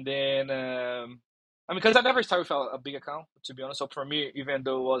 and then I mean, because I never started with a big account, to be honest. So for me, even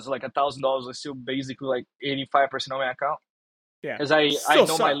though it was like $1,000, it's still basically like 85% of my account. Yeah. Because I Still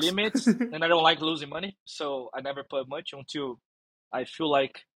know my sucks. limits and I don't like losing money, so I never put much until I feel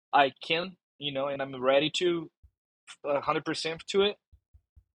like I can, and I'm ready to 100% to it.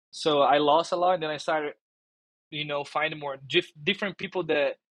 So I lost a lot, and then I started, finding more different people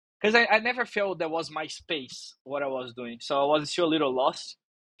that, because I never felt that was my space what I was doing, so I was still a little lost.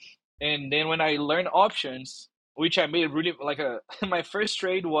 And then when I learned options, which I made really like my first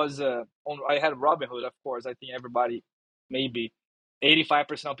trade was on I had Robinhood, of course. I think everybody, maybe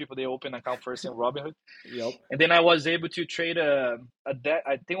 85% of people, they open account first in Robinhood. Yep. And then I was able to trade a debt.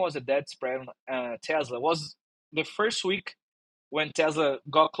 I think it was a debt spread on Tesla. It was the first week when Tesla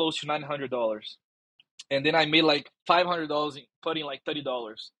got close to $900, and then I made like $500 putting like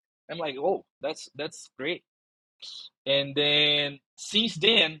 $30. I'm like, oh, that's great. And then since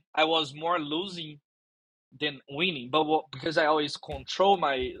then, I was more losing than winning. But because I always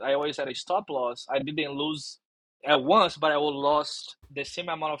I always had a stop loss. I didn't lose at once, but I lost the same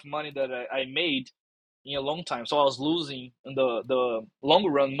amount of money that I made in a long time. So I was losing in the long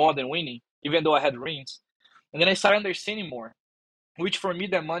run more than winning, even though I had wins. And then I started understanding more, which for me,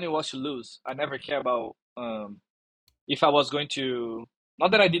 the money was to lose. I never care about if I was going to.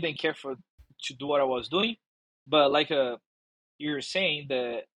 Not that I didn't care to do what I was doing, but like you're saying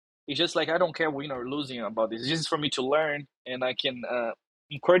that it's just like I don't care win or losing about this. It's just for me to learn, and I can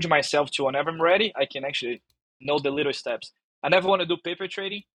encourage myself to whenever I'm ready, I can actually know the little steps. I never want to do paper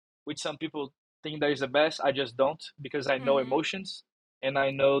trading, which some people think that is the best. I just don't because I know Mm-hmm. emotions, and I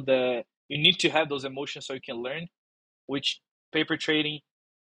know that you need to have those emotions so you can learn. Which paper trading,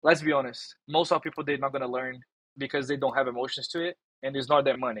 let's be honest, most of people they're not gonna learn because they don't have emotions to it, and it's not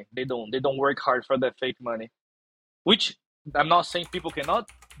their money. They don't work hard for that fake money, which I'm not saying people cannot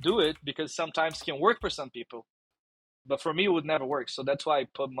do it because sometimes it can work for some people, but for me it would never work. So that's why I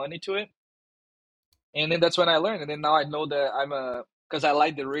put money to it, and then that's when I learned, and then now I know that I'm a because I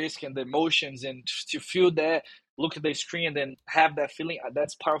like the risk and the emotions and to feel that, look at the screen and then have that feeling.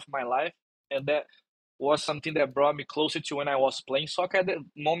 That's part of my life, and that was something that brought me closer to when I was playing soccer at the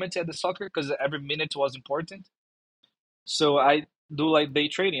moment at the soccer because every minute was important. So I do like day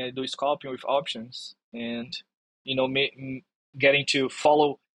trading. I do scalping with options, and getting to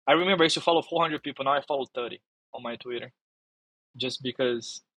follow. I remember I used to follow 400 people. Now I follow 30 on my Twitter, just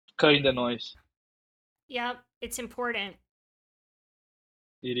because cutting the noise. Yep, it's important.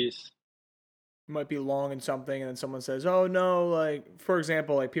 It is. Might be long in something, and then someone says, "Oh no!" Like for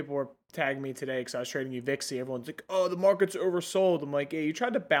example, like people were tagging me today because I was trading UVixy. Everyone's like, "Oh, the market's oversold." I'm like, "Yeah, you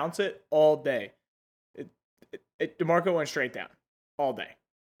tried to bounce it all day. The market went straight down all day."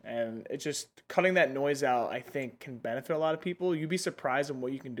 And it's just cutting that noise out, I think, can benefit a lot of people. You'd be surprised on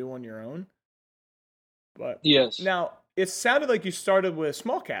what you can do on your own. But Yes. now it sounded like you started with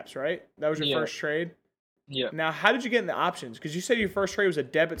small caps, right? That was your Yeah. first trade. Yeah. Now, how did you get in the options? Because you said your first trade was a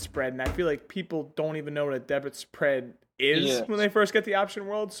debit spread, and I feel like people don't even know what a debit spread is Yeah. when they first get the option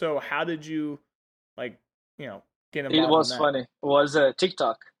world. So how did you, like, you know, get It involved in was that? funny. It was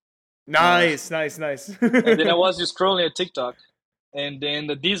TikTok. Nice, nice, nice. And then I was just scrolling at TikTok, and then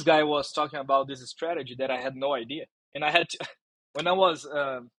this guy was talking about this strategy that I had no idea. And I had to, when I was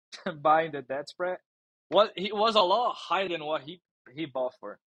buying the debt spread, what he was a lot higher than what he bought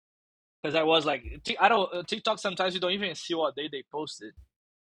for. Because I was like, I don't TikTok. Sometimes you don't even see what day they posted,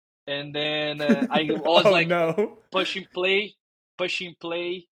 and then I was Oh like no. pushing play,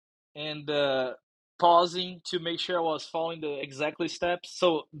 and pausing to make sure I was following the exactly steps.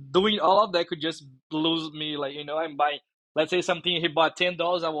 So doing all of that could just lose me. Like I'm buying. Let's say something he bought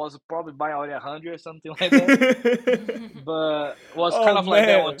 $10, I was probably buying already 100 or something like that. But was kind Oh of like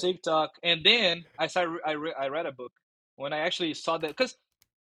that on man. TikTok. And then I started. I read a book when I actually saw that because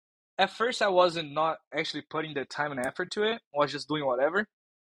at first I wasn't not actually putting the time and effort to it. I was just doing whatever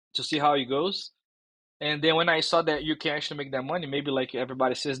to see how it goes. And then when I saw that you can actually make that money, maybe like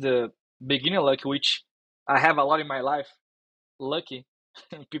everybody says the beginner luck, which I have a lot in my life, lucky.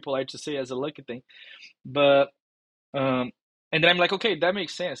 People like to say as a lucky thing. But and then I'm like, okay, that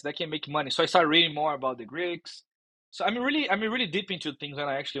makes sense. That can make money. So I started reading more about the Greeks. So I'm really deep into things when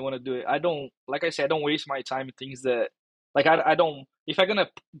I actually want to do it. I don't, like I said, I don't waste my time in things that, like I don't. If I'm gonna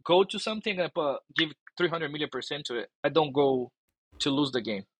go to something, I'm gonna give 300 million% to it. I don't go to lose the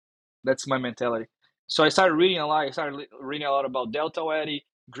game. That's my mentality. So I started reading a lot. I started reading a lot about Delta Wadi,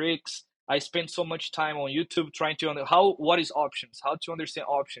 Greeks. I spent so much time on YouTube trying to what is options, how to understand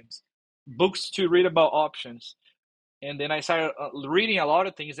options, books to read about options. And then I started reading a lot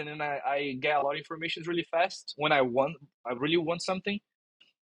of things, and then I get a lot of information really fast when I really want something.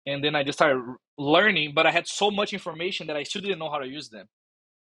 And then I just started learning, but I had so much information that I still didn't know how to use them.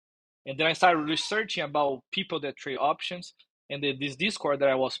 And then I started researching about people that trade options, and this Discord that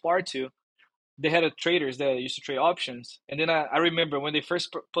I was part to, they had traders that used to trade options. And then I remember when they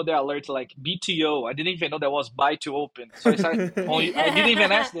first put the alert like BTO, I didn't even know that was buy to open. So I didn't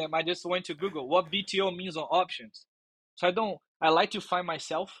even ask them. I just went to Google what BTO means on options. So I like to find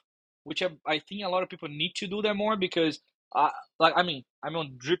myself, which I think a lot of people need to do that more because I'm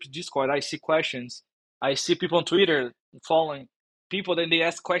on Drip Discord. I see questions. I see people on Twitter following people. Then they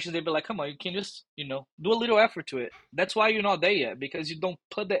ask questions. They be like, come on, you can just, do a little effort to it. That's why you're not there yet, because you don't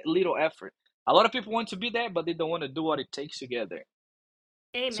put that little effort. A lot of people want to be there, but they don't want to do what it takes to get there.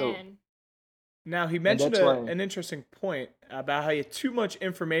 Amen. So, Now, he and mentioned that's why. an interesting point about how you had too much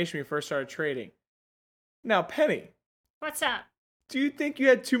information when you first started trading. Now, Penny, What's up? do you think you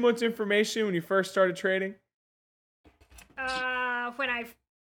had too much information when you first started trading? When I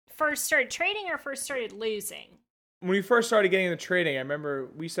first started trading or first started losing? When you first started getting into trading, I remember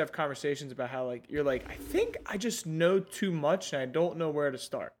we used to have conversations about how you're like, I think I just know too much and I don't know where to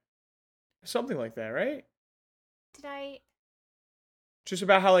start. Something like that, right? Did I? Just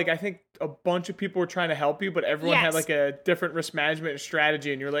about how I think a bunch of people were trying to help you, but everyone had Yes. a different risk management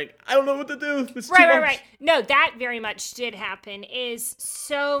strategy, and you're like, I don't know what to do. This is too Right. much. No, that very much did happen. Is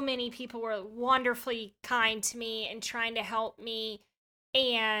so many people were wonderfully kind to me and trying to help me,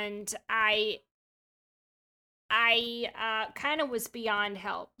 and I kind of was beyond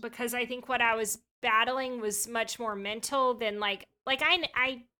help because I think what I was battling was much more mental than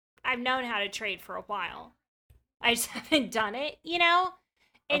I've known how to trade for a while. I just haven't done it,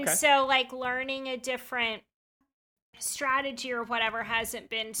 And Okay. so learning a different strategy or whatever hasn't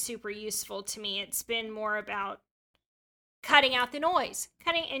been super useful to me. It's been more about cutting out the noise.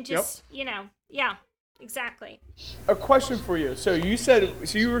 Cutting and just, yeah, exactly. A question for you. So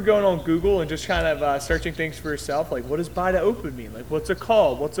you were going on Google and just kind of searching things for yourself. Like, what does buy to open mean? Like, what's a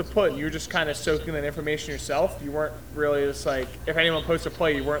call? What's a put? And you were just kind of soaking that information yourself. You weren't really just if anyone posts a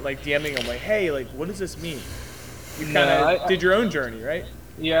play, you weren't DMing them hey, what does this mean? You kind of did your own journey, right?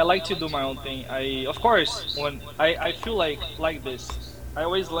 Yeah, I like to do my own thing. Of course, when I feel like this, I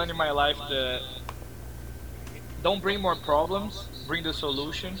always learn in my life that don't bring more problems, bring the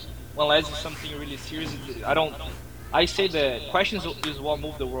solution. Unless it's something really serious, I say that questions is what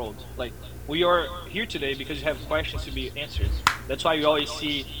move the world. Like, we are here today because you have questions to be answered. That's why you always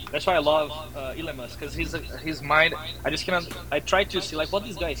see. That's why I love Elon Musk, because his mind. I just cannot. I try to see what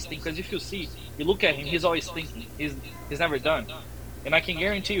these guys think. Because if you look at him, he's always thinking. He's never done. And I can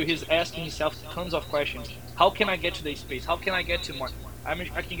guarantee you, he's asking himself tons of questions. How can I get to the space? How can I get to Mars? I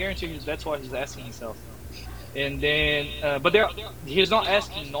can guarantee you that's what he's asking himself. And then, but he's not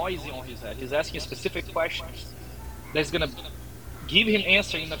asking noisy on his head. He's asking specific questions that's gonna give him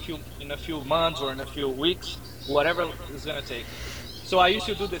answer in a few months or in a few weeks, whatever it's gonna take. So I used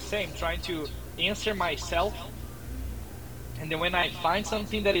to do the same, trying to answer myself. And then when I find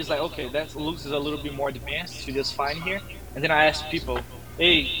something that is okay, that looks a little bit more advanced to just find here. And then I ask people,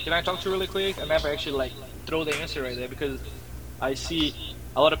 hey, can I talk to you really quick? I never actually throw the answer right there, because I see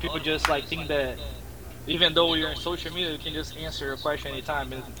a lot of people just think that even though you're on social media, you can just answer a question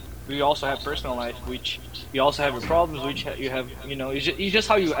anytime. And we also have personal life, which you also have your problems, which you have, it's just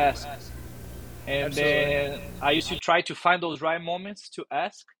how you ask. And Absolutely. Then I used to try to find those right moments to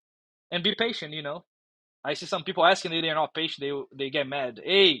ask and be patient, I see some people asking, they're not patient, they get mad.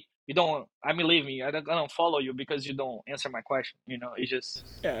 Hey, leave me. I don't follow you because you don't answer my question. It's just.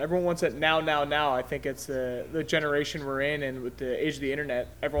 Yeah, everyone wants it now. I think it's the generation we're in, and with the age of the internet,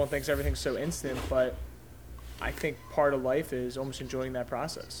 everyone thinks everything's so instant. But I think part of life is almost enjoying that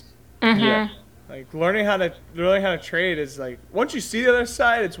process. Yeah. Learning how to trade is once you see the other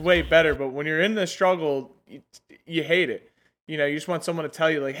side, it's way better. But when you're in the struggle, you hate it. You just want someone to tell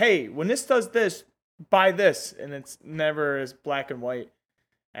you like, hey, when this does this, buy this, and it's never as black and white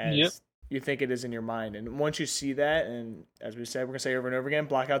Yep. as you think it is in your mind. And once you see that, and as we said, we're gonna say over and over again,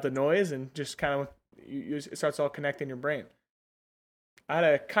 block out the noise and just kind of it starts all connecting your brain. I had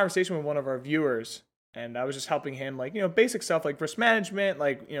a conversation with one of our viewers, and I was just helping him, like, basic stuff like risk management,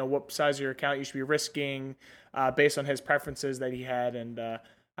 like, what size of your account you should be risking based on his preferences that he had. And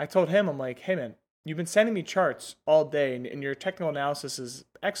I told him, I'm like, hey, man, you've been sending me charts all day, and your technical analysis is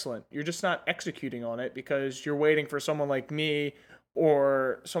excellent. You're just not executing on it because you're waiting for someone like me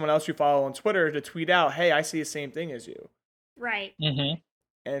or someone else you follow on Twitter to tweet out, hey, I see the same thing as you. Right. Mm-hmm.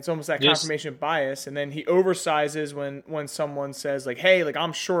 And it's almost that Yes. confirmation bias. And then he oversizes when someone says like, hey, like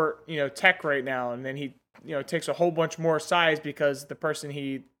I'm short, tech right now. And then he, takes a whole bunch more size because the person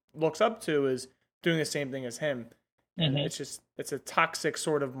he looks up to is doing the same thing as him. And Mhm. it's a toxic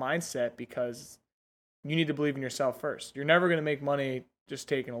sort of mindset because you need to believe in yourself first. You're never going to make money just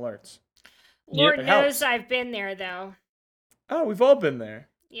taking alerts. Lord it knows helps. I've been there, though. Oh, we've all been there.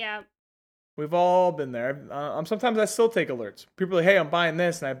 Yeah. We've all been there. Sometimes I still take alerts. People are like, hey, I'm buying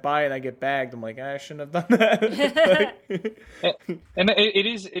this, and I buy it and I get bagged. I'm like, I shouldn't have done that. And it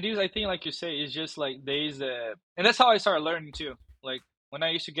is, I think, like you say, it's just like days, and that's how I started learning too. Like when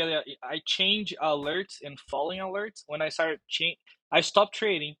I used to I change alerts and following alerts. When I I stopped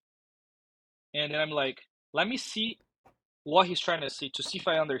trading, and then I'm like, let me see what he's trying to see if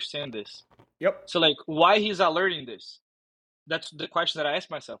I understand this. Yep. So like, why he's alerting this? That's the question that I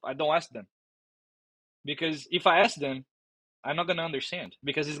ask myself. I don't ask them, because if I ask them, I'm not gonna understand,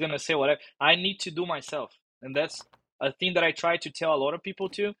 because he's gonna say whatever. I need to do myself, and that's a thing that I try to tell a lot of people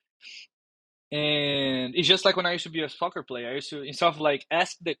too. And it's just like when I used to be a soccer player. I used to, instead of like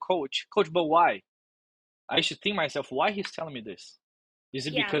ask the coach, but why? I used to think myself, why he's telling me this? Is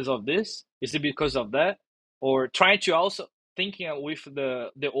it Yeah. because of this? Is it because of that? Or trying to also thinking with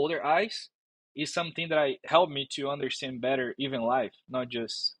the older eyes is something that I helped me to understand better even life, not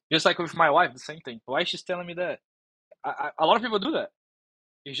just like with my wife, the same thing. Why she's telling me that? A lot of people do that.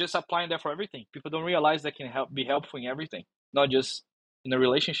 It's just applying that for everything. People don't realize that can be helpful in everything, not just in a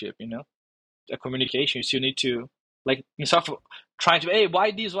relationship. A communication. You still need to, like, instead of trying to, hey,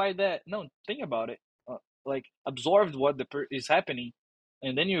 why this, why that? No, think about it. Like, absorb what is happening,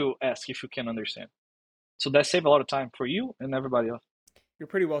 and then you ask if you can understand. So that saves a lot of time for you and everybody else. You're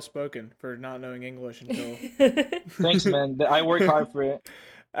pretty well spoken for not knowing English until. Thanks, man. I work hard for it.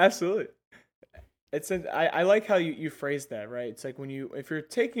 Absolutely. I like how you phrase that, right? It's like if you're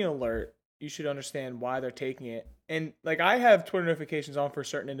taking an alert, you should understand why they're taking it. And like I have Twitter notifications on for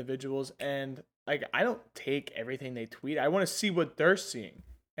certain individuals, and like I don't take everything they tweet. I want to see what they're seeing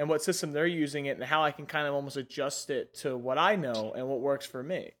and what system they're using it and how I can kind of almost adjust it to what I know and what works for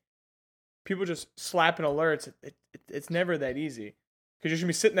me. People just slapping alerts, it's never that easy. Because you're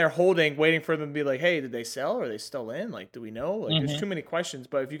going to be sitting there waiting for them to be like, hey, did they sell? Are they still in? Like, do we know? Like, There's too many questions.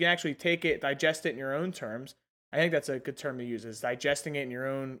 But if you can actually take it, digest it in your own terms, I think that's a good term to use, is digesting it in your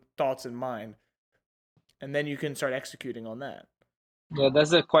own thoughts and mind. And then you can start executing on that. Yeah,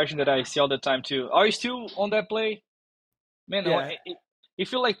 that's a question that I see all the time too. Are you still on that play? Man, Yeah. you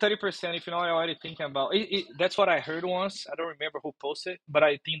feel like 30% if you're not already thinking about it. That's what I heard once. I don't remember who posted, but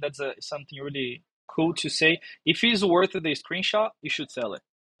I think that's something really cool to say. If it's worth the screenshot, you should sell it.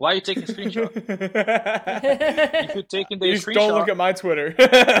 Why are you taking a screenshot? If you're taking the Just screenshot, don't look at my Twitter. take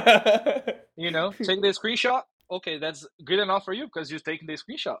the screenshot. Okay, that's good enough for you because you're taking the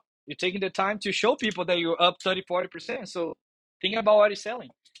screenshot. You're taking the time to show people that you're up 30, 40%. So think about what you're selling.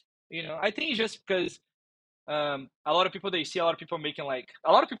 I think it's just because a lot of people, they see a lot of people making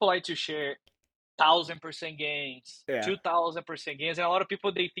a lot of people like to share 1,000% gains, 2,000% gains, and a lot of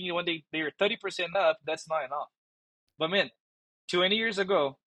people, they think when they're 30% up, that's not enough. But man, 20 years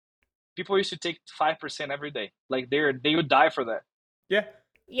ago, people used to take 5% every day. Like they would die for that. Yeah.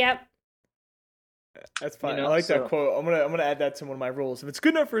 Yep. That's fine. I like that quote. I'm gonna add that to one of my rules. If it's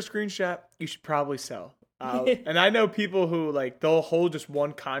good enough for a screenshot, you should probably sell. And I know people who they'll hold just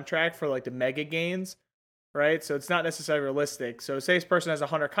one contract for the mega gains, right? So it's not necessarily realistic. So say this person has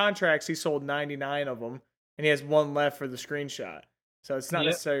 100 contracts, he sold 99 of them, and he has one left for the screenshot. So it's not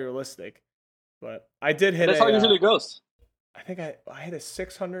necessarily realistic. But I did hit. That's how it usually goes. I think I hit a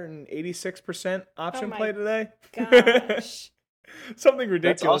 686% option play today. Gosh. Something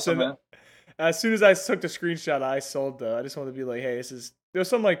ridiculous. That's awesome, man. As soon as I took the screenshot, I sold though. I just wanted to be like, hey, there's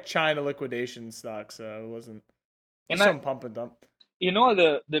some China liquidation stock, so it wasn't some pump and dump.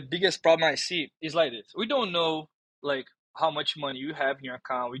 The biggest problem I see is like this. We don't know how much money you have in your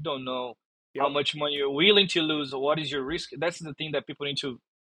account. We don't know how much money you're willing to lose, or what is your risk. That's the thing that people need to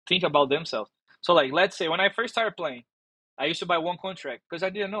think about themselves. So let's say when I first started playing, I used to buy one contract because I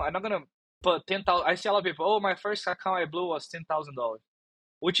didn't know. I'm not gonna put 10,000. I see a lot of people. Oh, my first account I blew was $10,000,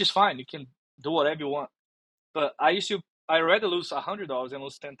 which is fine. You can do whatever you want. But I rather lose $100 than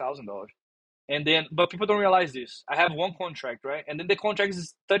lose $10,000. And then, but people don't realize this. I have one contract, right? And then the contract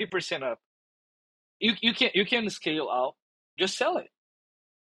is 30% up. You can scale out. Just sell it,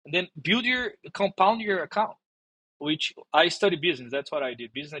 and then compound your account. Which I study business. That's what I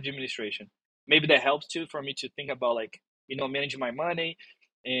did, business administration. Maybe that helps too for me to think about like managing my money.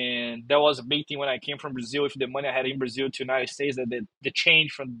 And that was a big thing when I came from Brazil. If the money I had in Brazil to United States, that the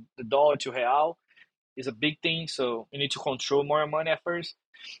change from the dollar to real is a big thing. So you need to control more money at first.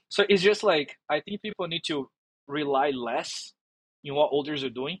 So it's just like I think people need to rely less in what others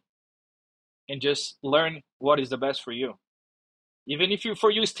are doing and just learn what is the best for you. Even if for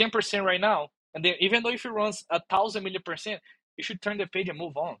you it's 10% right now, and then even though if it runs 1,000,000,000%, you should turn the page and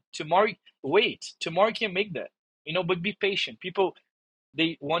move on. Tomorrow, wait. Tomorrow you can make that. But be patient. People,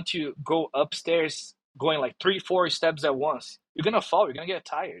 they want to go upstairs, going like 3, 4 steps at once. You're gonna fall. You're gonna get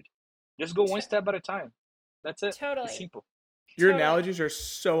tired. Just go one step at a time. That's it. It's Totally. simple. Your Totally. analogies are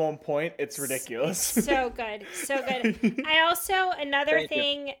so on point. It's ridiculous. So good. So good. I also, another Thank you.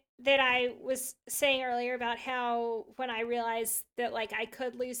 thing that I was saying earlier about how when I realized that like I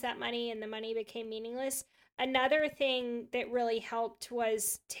could lose that money and the money became meaningless, another thing that really helped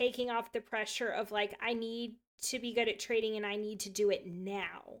was taking off the pressure of like I need to be good at trading and I need to do it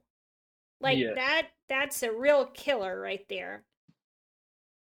now. Like Yes. that's a real killer right there.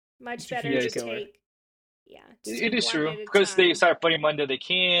 Much It's a better huge to killer. take to It take is one true at a because they time. start putting money that they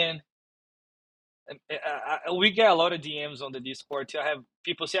can. We get a lot of DMs on the Discord too. I have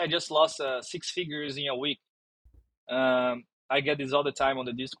people say I just lost 6 figures in a week. I get this all the time on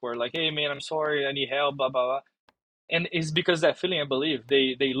the Discord, like, "Hey man, I'm sorry, I need help, blah blah blah." And it's because that feeling, I believe,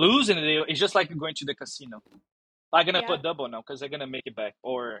 they lose and it's just like going to the casino. I'm gonna Yeah. put double now because they're gonna make it back,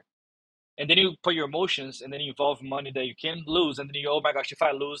 and then you put your emotions, and then you involve money that you can lose, and then you, oh my gosh, if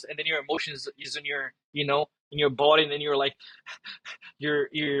I lose, and then your emotions is in your in your body, and then you're like, your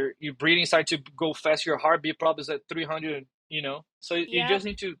breathing start to go fast, your heartbeat probably is at 300, so you Yep. just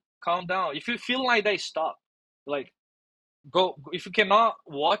need to calm down. If you feel like that, stop. Like, go. If you cannot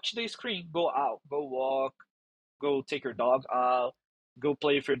watch the screen, go out, go walk, go take your dog out, go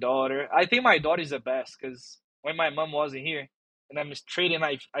play with your daughter. I think my daughter is the best because when my mom wasn't here and I'm trading,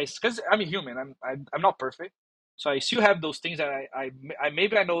 because I'm a human, I'm not perfect, so I still have those things that I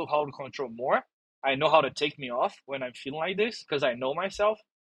maybe I know how to control more. I know how to take me off when I'm feeling like this because I know myself.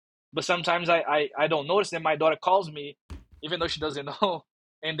 But sometimes I don't notice. Then my daughter calls me, even though she doesn't know,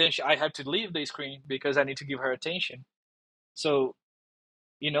 and then I have to leave the screen because I need to give her attention. So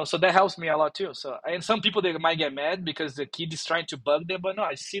so that helps me a lot too. So, and some people, they might get mad because the kid is trying to bug them, but no,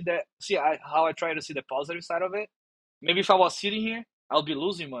 I see that. How I try to see the positive side of it. Maybe if I was sitting here, I'll be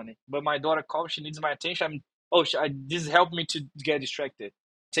losing money. But my daughter called, she needs my attention. This helped me to get distracted,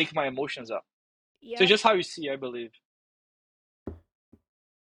 take my emotions up. So it's Yep. just how you see, I believe.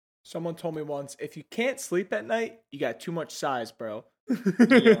 Someone told me once, if you can't sleep at night, you got too much size, bro.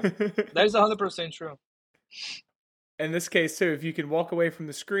 Yeah, that is 100% true. In this case too, if you can walk away from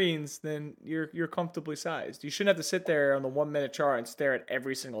the screens, then you're comfortably sized. You shouldn't have to sit there on the 1 minute chart and stare at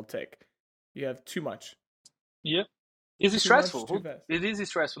every single tick. You have too much. Yeah, it's Too much, stressful. too fast. It is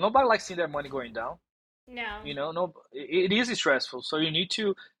stressful. Nobody likes seeing their money going down. No. No, it is stressful. So you need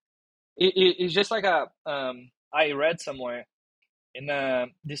to. It's just like I read somewhere, and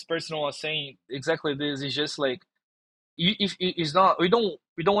this person was saying exactly this. It's just like if it's not, we don't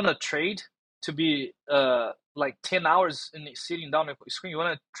want to trade to be like 10 hours in sitting down at the screen. You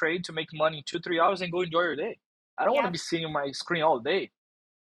want to trade to make money in 2, 3 hours and go enjoy your day. I don't want to Yep. be sitting on my screen all day.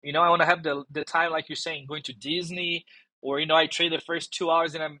 I want to have the time, like you're saying, going to Disney, or I trade the first 2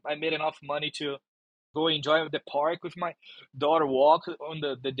 hours and I made enough money to go enjoy the park with my daughter, walk on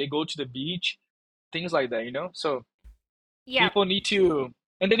the they go to the beach, things like that. So Yep. people need to,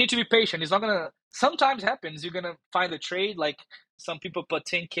 and they need to be patient. It's not gonna sometimes happens. You're gonna find a trade, like some people put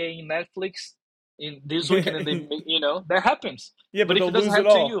 10K in Netflix in this week, and then they make, that happens. Yeah, But but if they'll it doesn't lose it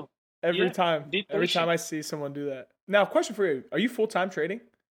happen to all you, every yeah, time. be Every time patient. I see someone do that. Now, question for you: are you full time trading?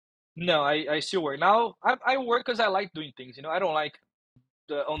 No, I still work now. I work because I like doing things. I don't like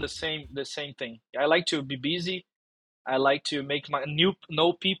the same thing. I like to be busy. I like to make my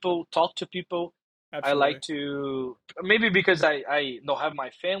know people, talk to people. I like Absolutely. to, maybe because I don't have my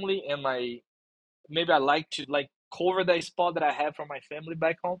family, and maybe I like to like cover the spot that I have from my family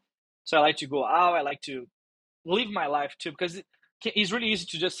back home. So I like to go out. I like to live my life too, because it's really easy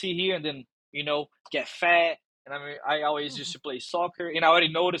to just sit here and then get fat, And I mean, I always used to play soccer, and I already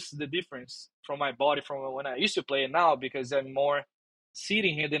noticed the difference from my body from when I used to play it now, because I'm more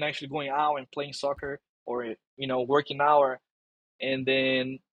sitting here than actually going out and playing soccer, or working out. And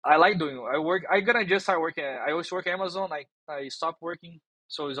then I like doing I work. I gonna just start working. I used to work at Amazon. I stopped working,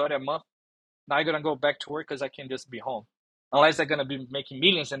 so it's already a month. Now I'm gonna go back to work because I can just be home, unless I'm gonna be making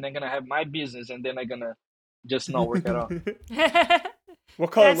millions and then gonna have my business, and then I'm gonna just not work at all. What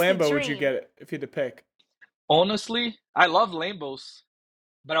color That's the Lambo would you dream. get if you had to pick? Honestly, I love Lambos,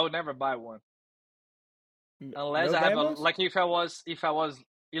 but I would never buy one unless No I have Lambos? like if I was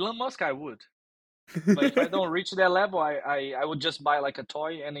Elon Musk, I would. But if I don't reach that level, I would just buy like a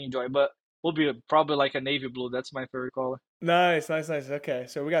toy and enjoy. But will be probably like a navy blue. That's my favorite color. Nice. Okay,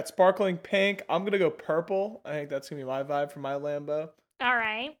 so we got sparkling pink. I'm gonna go purple. I think that's gonna be my vibe for my Lambo All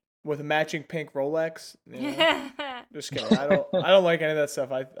right. with a matching pink Rolex. Just kidding. I don't like any of that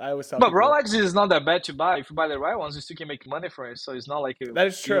stuff. I always tell But people Rolex is not that bad to buy. If you buy the right ones, you still can make money for it. So it's not like that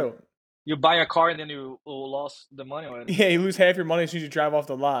is true. you buy a car and then you lost the money on it. Yeah, you lose half your money as soon as you drive off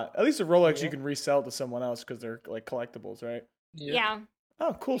the lot. At least a Rolex Yeah. you can resell to someone else because they're like collectibles, right? Yeah.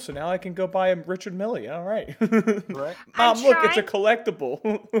 Oh, cool. So now I can go buy a Richard Mille. All right. Right. Mom, look, it's a trying-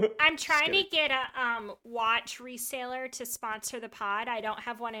 collectible. I'm trying to kidding. get a watch reseller to sponsor the pod. I don't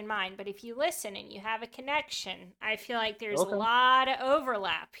have one in mind, but if you listen and you have a connection, I feel like there's Okay. a lot of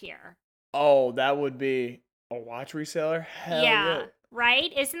overlap here. Oh, that would be a watch reseller? Hell yeah.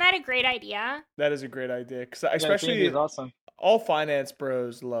 Right? Isn't that a great idea? That is a great idea. Because Yeah, I think especially it's awesome. all finance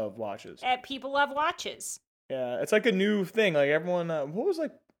bros love watches. People love watches. Yeah, it's like a new thing. Like everyone,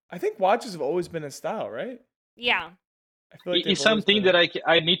 I think watches have always been in style, right? Yeah. I feel like they've It's always something been. that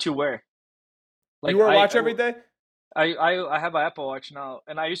I need to wear. You wear a watch every day? I have an Apple Watch now,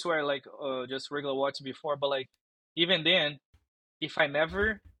 and I used to wear like just regular watch before, but like even then, if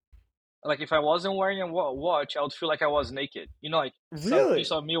I wasn't wearing a watch, I would feel like I was naked. Like some Really?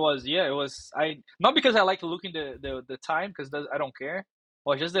 piece of me was, yeah, it was. I not because I like looking the time, because I don't care,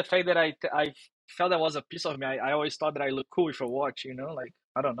 or just the fact that I felt that was a piece of me. I always thought that I look cool with a watch. Like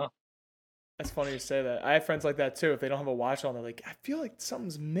I don't know. That's funny you say that. I have friends like that too. If they don't have a watch on, they're like, I feel like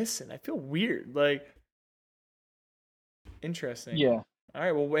something's missing. I feel weird. Like, interesting. Yeah. All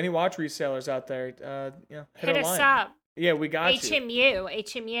right. Well, any watch resellers out there, hit Hit our us line. up. Yeah, we got HMU. you.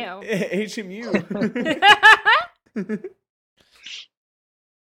 HMU. HMU.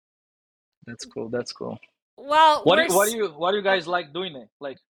 That's cool. That's cool. Well, What do you guys like doing it?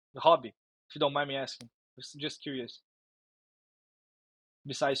 Like the hobby, if you don't mind me asking. Just curious.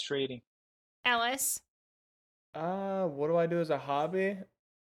 Besides trading. Ellis? What do I do as a hobby?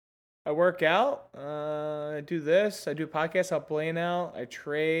 I work out. I do this. I do podcasts. Help Blaine out. I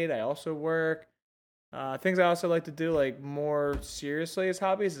trade. I also work. Things I also like to do, like more seriously as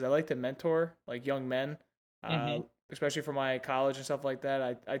hobbies, is I like to mentor like young men, especially for my college and stuff like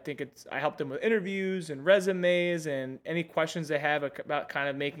that. I think I help them with interviews and resumes and any questions they have about kind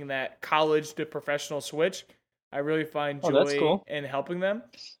of making that college to professional switch. I really find that's joy cool. in helping them,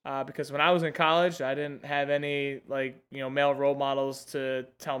 because when I was in college, I didn't have any male role models to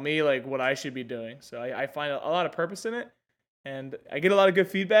tell me like what I should be doing. So I find a lot of purpose in it, and I get a lot of good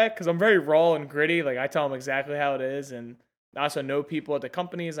feedback because I'm very raw and gritty. Like I tell them exactly how it is, and I also know people at the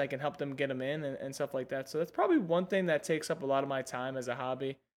companies. I can help them get them in and stuff like that. So that's probably one thing that takes up a lot of my time as a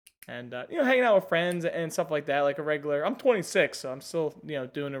hobby, and hanging out with friends and stuff like that. Like a regular, I'm 26, so I'm still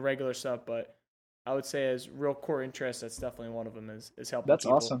doing the regular stuff, but I would say as real core interest, that's definitely one of them is helping That's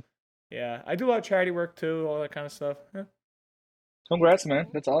people. awesome. Yeah, I do a lot of charity work too, all that kind of stuff. Yeah. Congrats, man.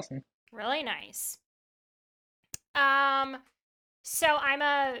 That's awesome. Really nice. So I'm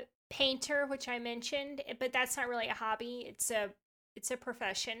a painter, which I mentioned, but that's not really a hobby. It's a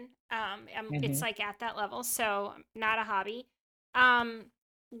profession. It's like at that level, so not a hobby.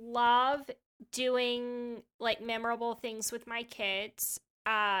 Love doing like memorable things with my kids,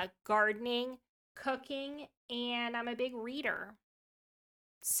 gardening, cooking, and I'm a big reader.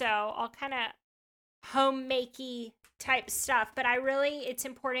 So all kind of homemakey type stuff, but it's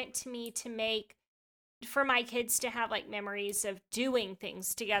important to me to make for my kids to have like memories of doing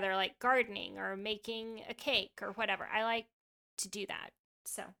things together, like gardening or making a cake or whatever. I like to do that.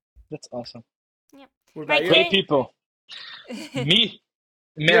 So That's awesome. yeah. What My about you? kid- Great people. Me,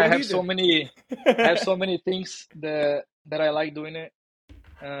 man, Yeah, I what do have you so do? many. I have so many things that I like doing it.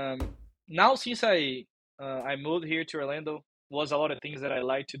 Now since I moved here to Orlando, was a lot of things that I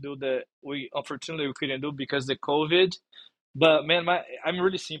like to do that we unfortunately we couldn't do because of the COVID. But man, I'm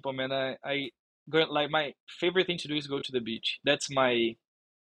really simple, man. I go like my favorite thing to do is go to the beach. That's my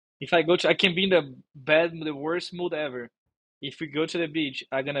if I go to I can be in the worst mood ever. If we go to the beach,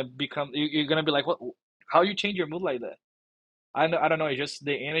 I'm gonna become you're gonna be like, what how you change your mood like that? I don't know. It's just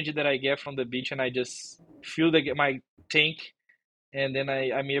the energy that I get from the beach, and I just feel my tank, and then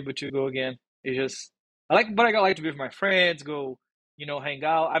I'm able to go again. It's just but I like to be with my friends, go, hang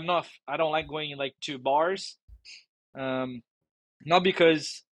out. I don't like going like to bars. Um, not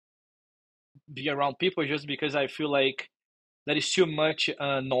because be around people, just because I feel like that is too much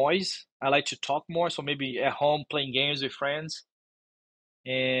noise. I like to talk more, so maybe at home playing games with friends,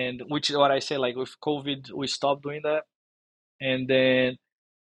 and which is what I say. Like with COVID, we stopped doing that, and then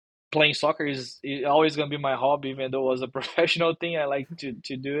playing soccer is always gonna be my hobby, even though it was a professional thing. I like to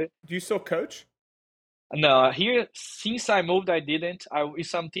do it. Do you still coach? No, here since I moved, I didn't. It's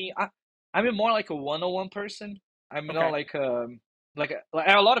something I'm more like a one-on-one person. I'm not Okay. like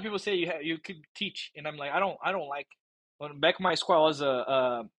a lot of people say you could teach, and I'm like I don't like. When back in my school,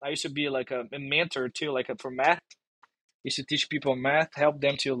 I used to be like a mentor too, like for math. Used to teach people math, help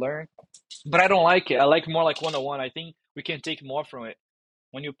them to learn. But I don't like it. I like more like one-on-one. I think we can take more from it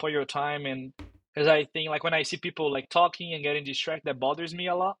when you put your time in. Because I think like when I see people like talking and getting distracted, that bothers me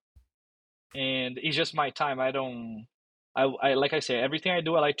a lot. And it's just my time. I don't. I like I say, everything I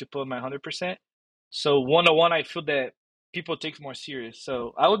do, I like to put my 100%. So one-on-one, I feel that people take more serious.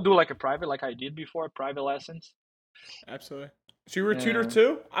 So I would do like a private, like I did before, private lessons. Absolutely. So you were a tutor Yeah,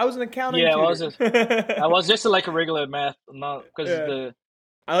 too? I was an accounting yeah. I tutor. was just like a regular math, not because Yeah. the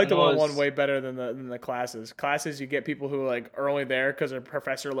I like the no one-on-one is way better than the classes. Classes, you get people who like are only there because their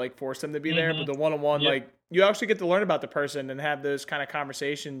professor like forced them to be there. But the one-on-one, Yep. like you actually get to learn about the person and have those kind of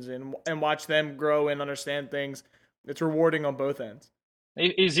conversations and watch them grow and understand things. It's rewarding on both ends.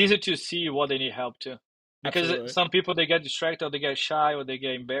 It's easy to see what they need help to, because Absolutely. some people they get distracted, or they get shy, or they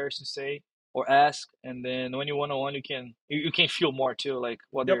get embarrassed to say or ask, and then when you one-on-one, you can feel more too, like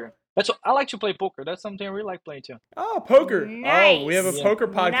what Yep. they're. That's what I like to play poker. That's something I really like playing too. Oh, poker. Oh, we have a Nice. Yeah. poker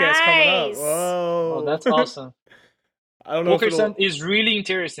podcast coming up. Nice. Oh, that's Whoa. awesome. I don't know if Poker it'll. is really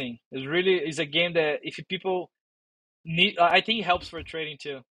interesting. It's a game that if people need, I think it helps for trading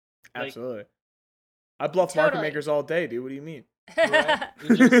too. Like, Absolutely. I bluff market Totally. makers all day, dude. What do you mean? right?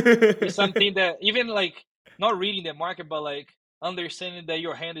 It's something that even like not reading the market, but like understanding that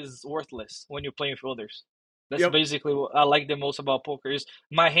your hand is worthless when you're playing with others. That's Yep. basically what I like the most about poker. Is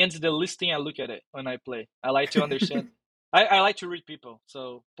my hand's the least thing I look at it when I play. I like to understand. I like to read people,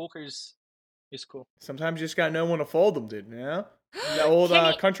 so poker is cool. Sometimes you just got no one to fold them, dude. You know? That old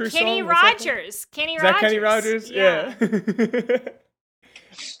country Kenny song. What's that called? Rogers. Kenny Is Rogers. that Kenny Rogers? Yeah.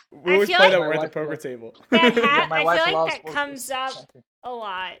 We I always feel play like that My when we're at the wife poker loves- table. That Yeah, my I wife feel like loves that poker. comes up a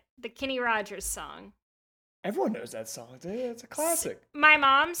lot. The Kenny Rogers song. Everyone knows that song, dude. It's a classic. My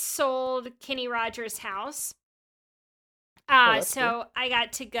mom sold Kenny Rogers' house. that's So I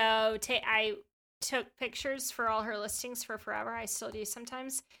got to go I took pictures for all her listings for forever. I still do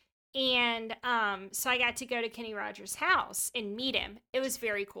sometimes. And so I got to go to Kenny Rogers' house and meet him. It was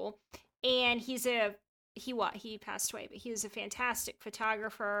very cool. And he passed away, but he was a fantastic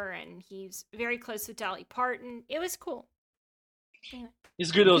photographer, and he's very close with Dolly Parton. It was cool. Anyway.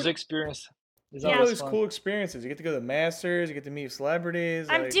 It's good those experience. It's All Yeah. always those fun. cool experiences. You get to go to the Masters. You get to meet celebrities.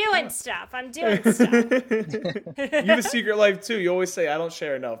 I'm like, doing come stuff. I'm on. doing stuff. You have a secret life too. You always say I don't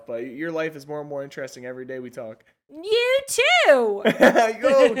share enough, but your life is more and more interesting every day we talk. You too.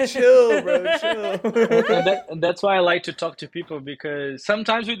 Yo, chill, bro, chill. And that's why I like to talk to people, because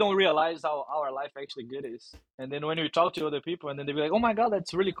sometimes we don't realize how our life actually good is. And then when you talk to other people, and then they be like, "Oh my God,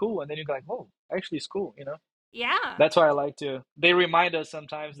 that's really cool," and then you're like, "Oh, actually, it's cool," you know. Yeah, That's why I like to. They remind us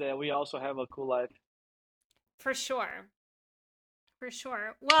sometimes that we also have a cool life. for sure. For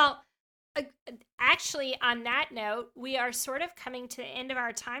sure. Well, actually, on that note, we are sort of coming to the end of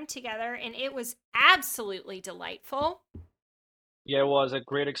our time together, and it was absolutely delightful. Yeah, it was a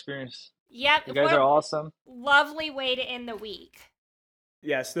great experience. Yep. You guys what are a awesome. lovely way to end the week.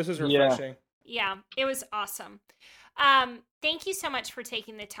 Yes, this was Yeah. refreshing. Yeah, it was awesome. Thank you so much for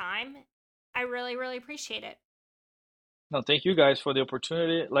taking the time. I really, really appreciate it. No, thank you guys for the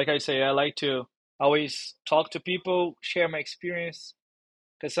opportunity. Like I say, I like to always talk to people, share my experience,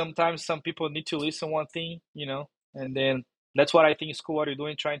 because sometimes some people need to listen one thing, and then that's what I think is cool what you're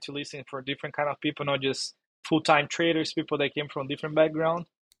doing, trying to listen for different kind of people, not just full-time traders, people that came from different background.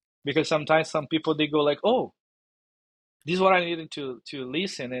 Because sometimes some people they go like, "Oh, this is what I needed to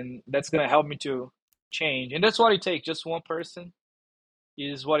listen," and that's gonna help me to change. And that's what it takes. Just one person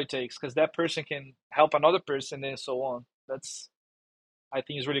is what it takes, because that person can help another person, and so on. I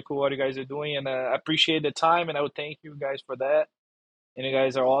think it's really cool what you guys are doing, and I appreciate the time, and I would thank you guys for that. And you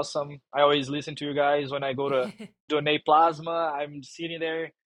guys are awesome. I always listen to you guys when I go to donate plasma. I'm sitting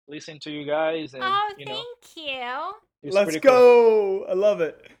there listening to you guys, and Oh, thank you. it's Let's pretty cool. go. I love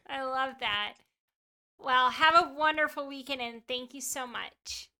it. I love that. Well, have a wonderful weekend, and thank you so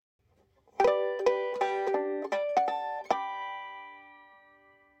much.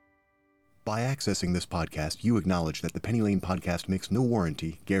 By accessing this podcast, you acknowledge that the Penny Lane podcast makes no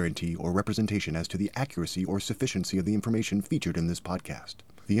warranty, guarantee, or representation as to the accuracy or sufficiency of the information featured in this podcast.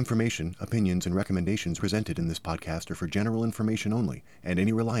 The information, opinions, and recommendations presented in this podcast are for general information only, and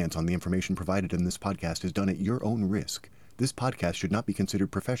any reliance on the information provided in this podcast is done at your own risk. This podcast should not be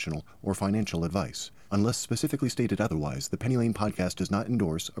considered professional or financial advice. Unless specifically stated otherwise, the Penny Lane podcast does not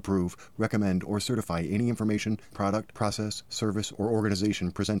endorse, approve, recommend, or certify any information, product, process, service, or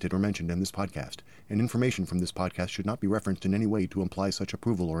organization presented or mentioned in this podcast, and information from this podcast should not be referenced in any way to imply such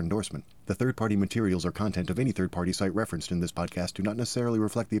approval or endorsement. The third-party materials or content of any third-party site referenced in this podcast do not necessarily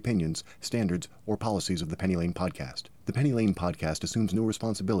reflect the opinions, standards, or policies of the Penny Lane podcast. The Penny Lane podcast assumes no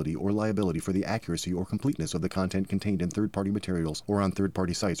responsibility or liability for the accuracy or completeness of the content contained in third-party materials or on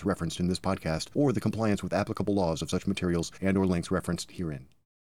third-party sites referenced in this podcast, or the compliance with applicable laws of such materials and or links referenced herein.